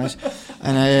guy's name is,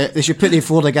 and they should put the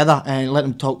four together and let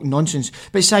them talk nonsense.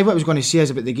 But what I was going to say is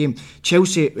about the game.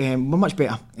 Chelsea were much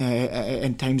better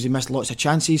in times. They missed lots of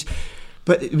chances,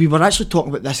 but we were actually talking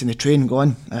about this in the train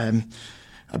going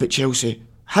about Chelsea.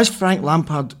 Has Frank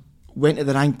Lampard went at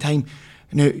the right time?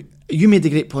 Now, you made the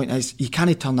great point is you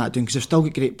can't turn that down because they've still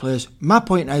got great players. My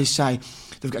point is,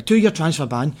 they've got a 2-year transfer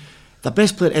ban. The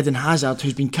best player, Eden Hazard,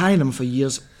 who's been carrying them for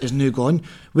years, is now gone.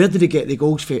 Where did he get the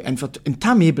goals for? And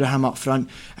Tammy Abraham up front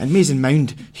and Mason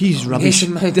Mount, he's rubbish.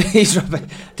 Mason Mount, he's rubbish.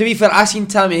 To be fair, I seen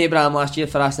Tammy Abraham last year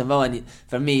for Aston Villa, and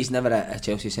for me, he's never a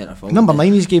Chelsea centre forward. Number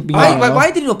 9, he's been.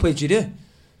 Why did he not play Giroud?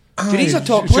 Giroud's a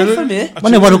top player for me.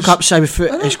 Won the World Cup side with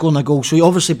foot, he's scoring a goal, so he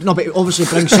obviously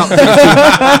brings something.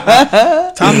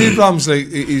 Tammy Abraham's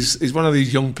he's one of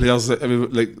these young players that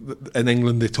in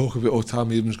England they talk about.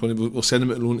 Tammy Abraham's we'll send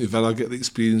him at loan to Villa, get the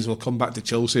experience, and we'll come back to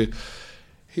Chelsea.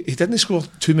 He didn't score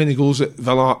too many goals at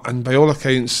Villa, and by all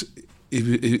accounts,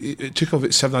 it took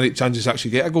about 7 or 8 chances to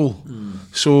actually get a goal.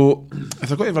 So if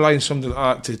they're going to rely on something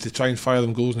like that to try and fire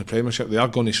them goals in the Premiership, they are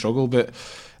going to struggle. But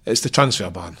it's the transfer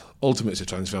ban. Ultimately, it's the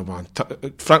transfer ban.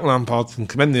 Frank Lampard can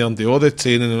come in there and do all the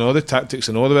training and all the tactics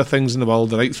and all the things in the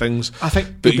world, the right things. I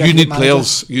think, but you need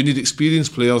players. You need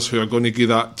experienced players who are going to give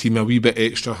that team a wee bit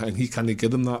extra, and he can't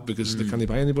give them that because they can't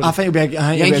buy anybody. I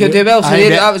think he'll do well. So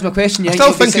that was my question. I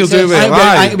still think he'll do well.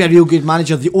 I think he'll be a real good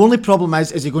manager. The only problem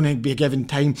is he going to be given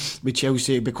time with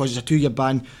Chelsea because it's a 2-year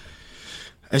ban?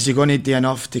 Is he going to do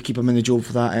enough to keep him in the job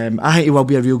for that? I think he will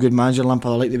be a real good manager,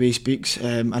 Lampard. I like the way he speaks.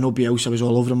 I know Bielsa was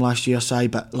all over him last year,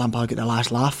 but Lampard got the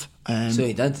last laugh. So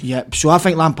he did? Yeah, so I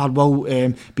think Lampard will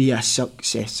be a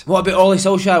success. What about Ole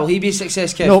Solskjaer? Will he be a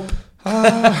success, Kev? Nope.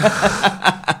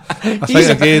 I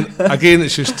think again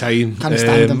it's just time. Can't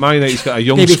stand him. Man United's got a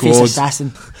young Babyface squad.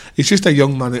 assassin. He's just a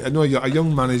young man. I know a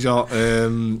young manager,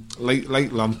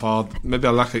 like Lampard. Maybe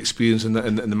a lack of experience in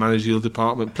the managerial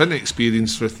department. Plenty of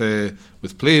experience with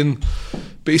playing.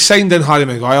 But he signed in Harry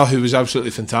Maguire, who was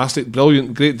absolutely fantastic,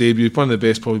 brilliant, great debut, one of the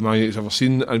best probably Man United's ever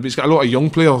seen. And he's got a lot of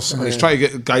young players, and he's trying to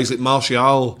get guys like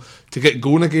Martial to get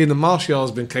going again. And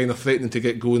Martial's been kind of threatening to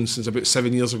get going since about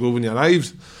 7 years ago when he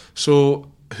arrived.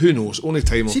 So who knows? Only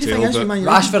time will tell.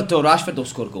 Rashford will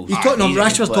score goals. He's talking on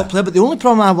Rashford's top player, but the only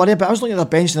problem I worry about, I was looking at their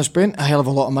bench and they're spending a hell of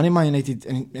a lot of money. Man United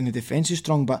in the defence is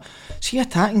strong, but see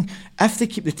attacking, if they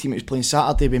keep the team that was playing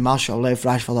Saturday with Martial left,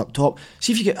 Rashford up top,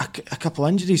 see if you get a couple of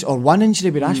injuries or one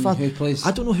injury with Rashford, who plays?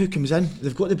 I don't know who comes in.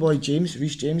 They've got the boy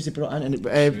Reece James they brought in, and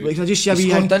I just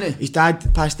see his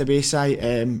dad passed away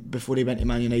before he went to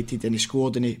Man United, and he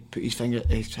scored and he put his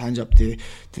hands up to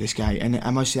this guy, and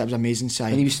I must say that was amazing.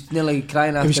 And he was nearly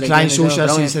crying after he was crying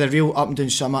social. It's a real up and down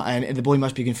summer, and the boy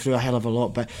must be going through a hell of a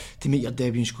lot. But to make your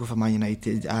debut and score for Man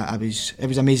United, it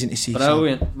was amazing to see.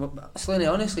 Brilliant, Slaney.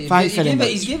 Honestly, he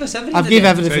gave us everything. I've gave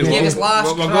everything. He gave us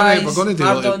last tries. We're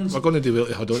going to do well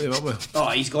to hold on to him, aren't we? Oh,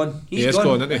 he's gone. He's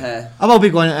gone, isn't he? I will be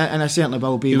going, and I certainly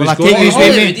will be. He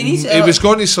was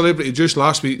going to Celebrity Juice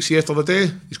last week. See, after the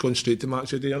day, he's going straight to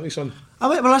Match of the Day, aren't he, son?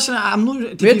 Well, listen, I'm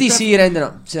not. Where do you see you ending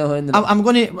up? I'm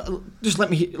going to just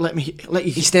let me.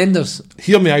 EastEnders.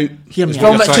 Hear me out. Phil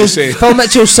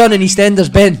Mitchell's son in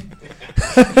EastEnders, Ben.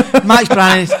 Max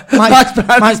Brannan's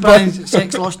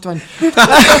sex lost twin.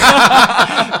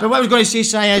 But what I was going to say,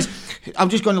 Si, is I'm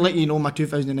just going to let you know my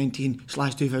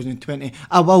 2019/2020.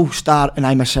 I will star and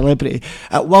I'm a Celebrity.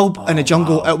 It will in the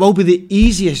jungle. It will be the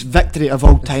easiest victory of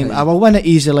all time. I will win it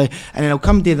easily, and then I'll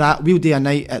come do that. We'll do a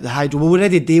night at the Hydro. We'll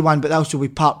already do one, but that'll also be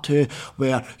part 2,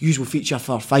 where you will feature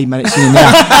for 5 minutes in there.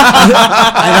 And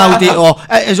I'll do it all.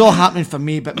 It is all happening for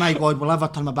me, but my God, will I ever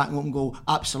turn my back and go?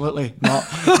 Absolutely not.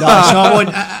 No, so I won't.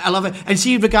 I love it. And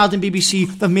see, regarding BBC,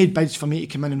 they've made bids for me to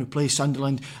come in and replace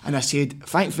Sunderland, and I said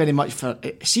thanks very much for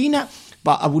seeing it,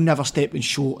 but I will never step and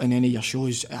show in any of your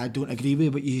shows. I don't agree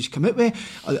with what you come out with,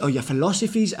 or your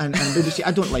philosophies, and BBC.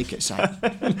 I don't like it, Si.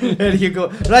 There you go.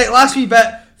 Right, last wee bit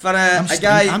for a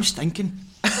guy. I'm stinking.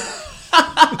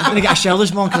 I'm going to get a shower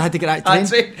this morning because I had to get that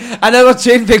train. I never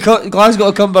trained from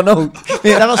Glasgow to Cumbernauld.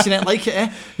 Mate, I've never seen it like it, eh?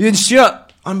 You and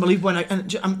Stuart. Unbelievable.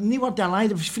 And I'm no word of lie.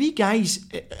 There was 3 guys,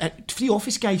 3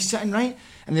 office guys sitting, right?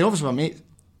 And they obviously were mate.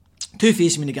 2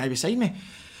 facing me and the guy beside me.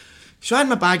 So I had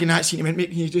my bag in that seat and he went, mate,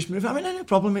 can you just move it? I went, no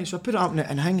problem, mate. So I put it up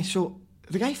and hang. So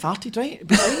the guy farted, right,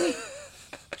 beside me.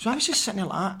 So I was just sitting there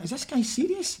like that. Is this guy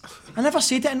serious? I never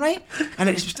said it, right?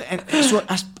 And so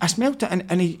I smelt it,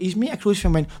 and his mate across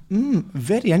from him went,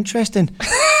 very interesting.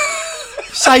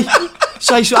 So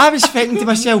I was thinking to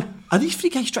myself, are these 3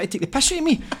 guys trying to take the piss out of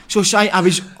me? So I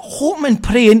was hoping and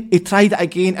praying he tried it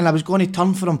again, and I was going to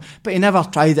turn for him, but he never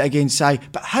tried it again,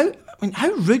 But how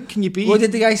rude can you be? What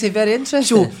did the guy say? Very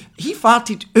interesting. So he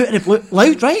farted out of the blue,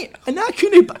 loud, right? And I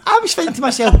was thinking to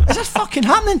myself, is this fucking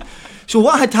happening? So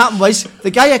what had happened was the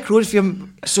guy across from him.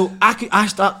 So I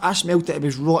smelled it. It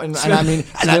was rotten, and I mean, you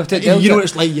know what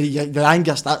it's like. The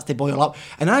anger starts to boil up,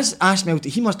 and as I smelled it,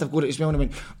 he must have got it as well. And I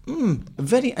went,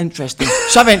 very interesting.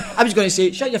 So I was going to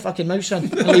say, shut your fucking mouth, son,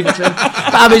 and leave the train.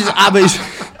 But I was.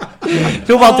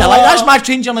 No word like that's my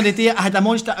train journey of the day. I had a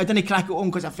monster. I didn't crack it on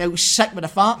because I felt sick with a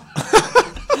fart.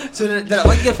 So did it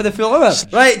link you for the full hour?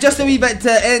 Right, just a wee bit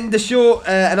to end the show.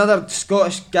 Another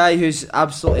Scottish guy who's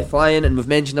absolutely flying, and we've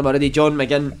mentioned him already. John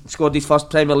McGinn scored his first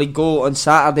Premier League goal on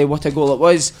Saturday. What a goal it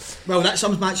was! Well, that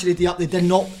sums match of the day up. They did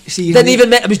not see. Didn't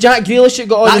even. It was Jack Grealish that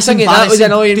got on the singing. That was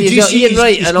annoying. Did you see?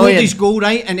 He scored his goal,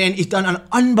 right, and then he's done an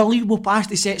unbelievable pass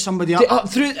to set somebody up.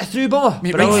 Through ball.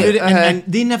 Right through it, and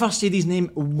they never said his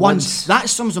name once. That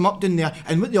sums him up down there.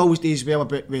 And what they always do as well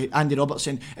about with Andy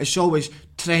Robertson, it's always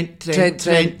Trent.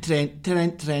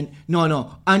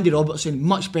 No, Andy Robertson,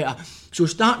 much better. So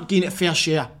start getting it fair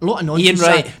share. A lot of nonsense. Ian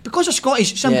Wright. Because of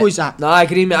Scottish, simple as that. No, I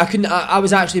agree, mate. I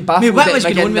was actually baffled that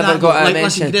McGinn never got a mention.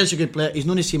 Listen, Graham's a good player. He's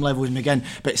not the same level as McGinn,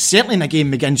 but certainly in a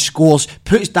game McGinn scores,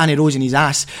 puts Danny Rose in his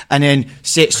ass, and then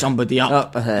sets somebody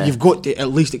up. You've got to at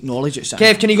least acknowledge it.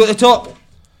 Kev, can he go to the top?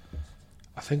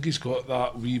 I think he's got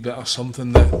that wee bit of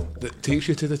something that takes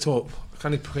you to the top.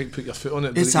 Can't quite put your foot on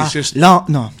it, but it's a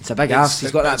big ass.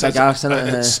 He's got that big ass in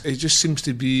it. It just seems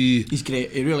to be. He's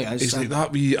great. He really is. He's like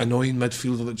that wee annoying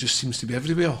midfielder that just seems to be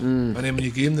everywhere. And then when you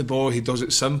give him the ball, he does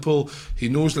it simple. He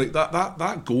knows like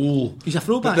that goal. He's a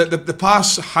throwback. The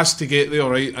pass has to get there,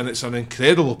 right? And it's an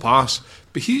incredible pass.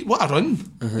 But what a run!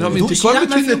 You know what I mean? To see that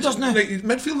midfielders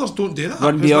midfielders don't do that.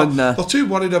 Run beyond they're too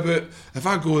worried about if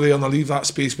I go there and I leave that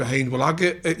space behind, will I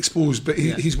get exposed? But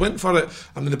he's went for it,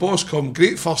 and then the ball's come.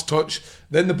 Great first touch.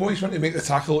 Then the boys want to make the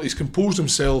tackle. He's composed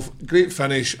himself. Great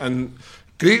finish, and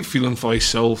great feeling for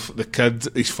himself, the kid,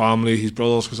 his family, his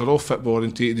brothers, because they're all football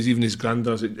orientated. There's even his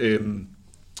granddad,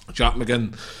 Jack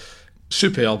McGinn.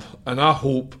 Superb, and I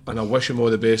hope and I wish him all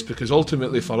the best, because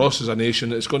ultimately for us as a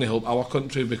nation it's going to help our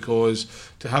country, because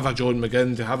to have a John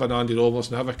McGinn, to have an Andy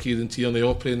Robertson, to have a Kieran Tierney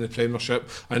all playing in the Premiership,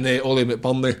 and Ollie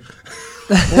McBurney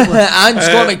and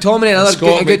Scott McTominay,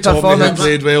 another good performance.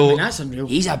 Played well. I mean, that's unreal.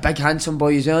 He's a big handsome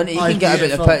boy, isn't he? He can get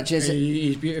about the pitches.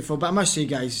 He's beautiful, but I must say,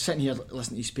 guys, sitting here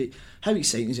listening to you speak, how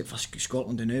exciting is it for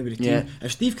Scotland and now with the team?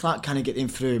 If Steve Clarke can't get them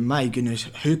through, my goodness,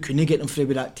 who couldn't get them through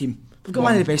with that team? We've got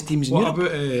one of the best teams in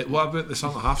Europe. What about the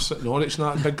centre half sitting Norwich and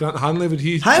that big Grant Hanley?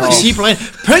 How is he playing?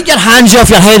 Put your hands off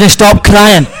your head and stop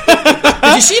crying.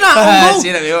 Did you see that? I've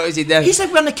seen it. What was he doing? He's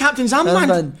like wearing the captain's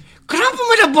armband. Grab him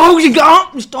with the balls and get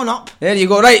up and stand up. There you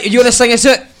go. Right, you want to sing us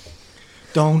out?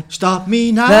 Don't stop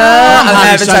me now. I'm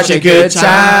having such a good time,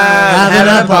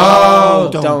 having a ball.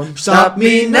 Don't stop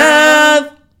me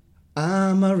now.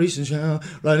 I'm a recent show,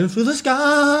 riding through the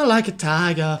sky like a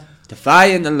tiger,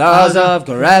 defying the laws of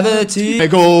gravity.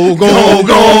 Go, go,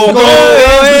 go,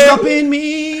 go. Who's stopping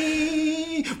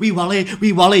me? Wee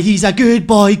Wally, he's a good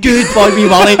boy,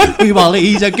 Wee Wally,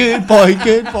 he's a good boy,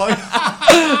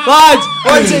 Lads,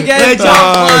 once again,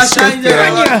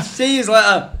 see you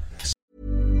later.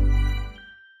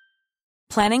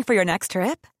 Planning for your next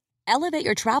trip? Elevate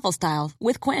your travel style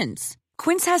with Quince.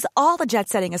 Quince has all the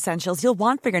jet-setting essentials you'll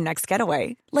want for your next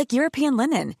getaway, like European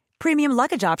linen, premium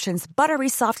luggage options, buttery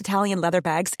soft Italian leather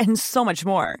bags, and so much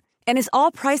more. And is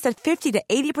all priced at 50 to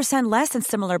 80% less than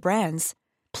similar brands.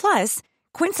 Plus,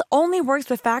 Quince only works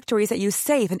with factories that use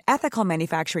safe and ethical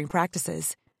manufacturing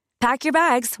practices. Pack your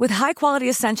bags with high-quality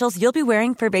essentials you'll be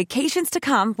wearing for vacations to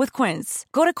come with Quince.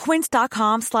 Go to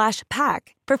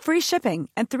quince.com/pack for free shipping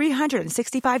and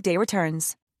 365-day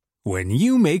returns. When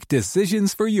you make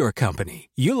decisions for your company,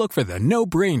 you look for the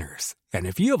no-brainers. And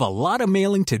if you have a lot of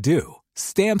mailing to do,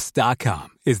 Stamps.com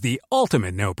is the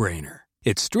ultimate no-brainer.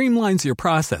 It streamlines your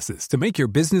processes to make your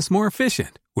business more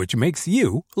efficient, which makes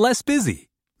you less busy.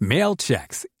 Mail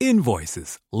checks,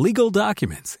 invoices, legal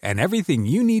documents, and everything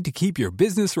you need to keep your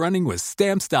business running with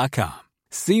Stamps.com.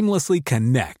 Seamlessly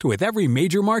connect with every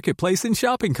major marketplace and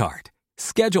shopping cart.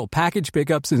 Schedule package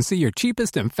pickups and see your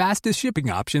cheapest and fastest shipping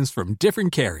options from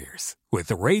different carriers, with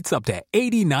rates up to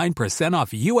 89% off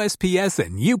USPS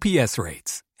and UPS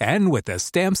rates. And with the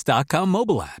Stamps.com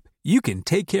mobile app, you can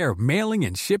take care of mailing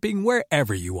and shipping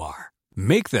wherever you are.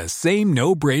 Make the same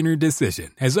no-brainer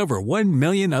decision as over 1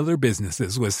 million other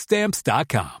businesses with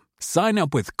Stamps.com. Sign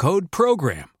up with code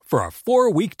PROGRAM for a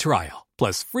 4-week trial,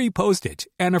 plus free postage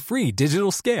and a free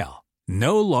digital scale.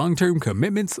 No long-term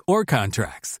commitments or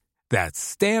contracts. That's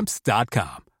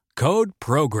Stamps.com. Code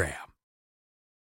PROGRAM.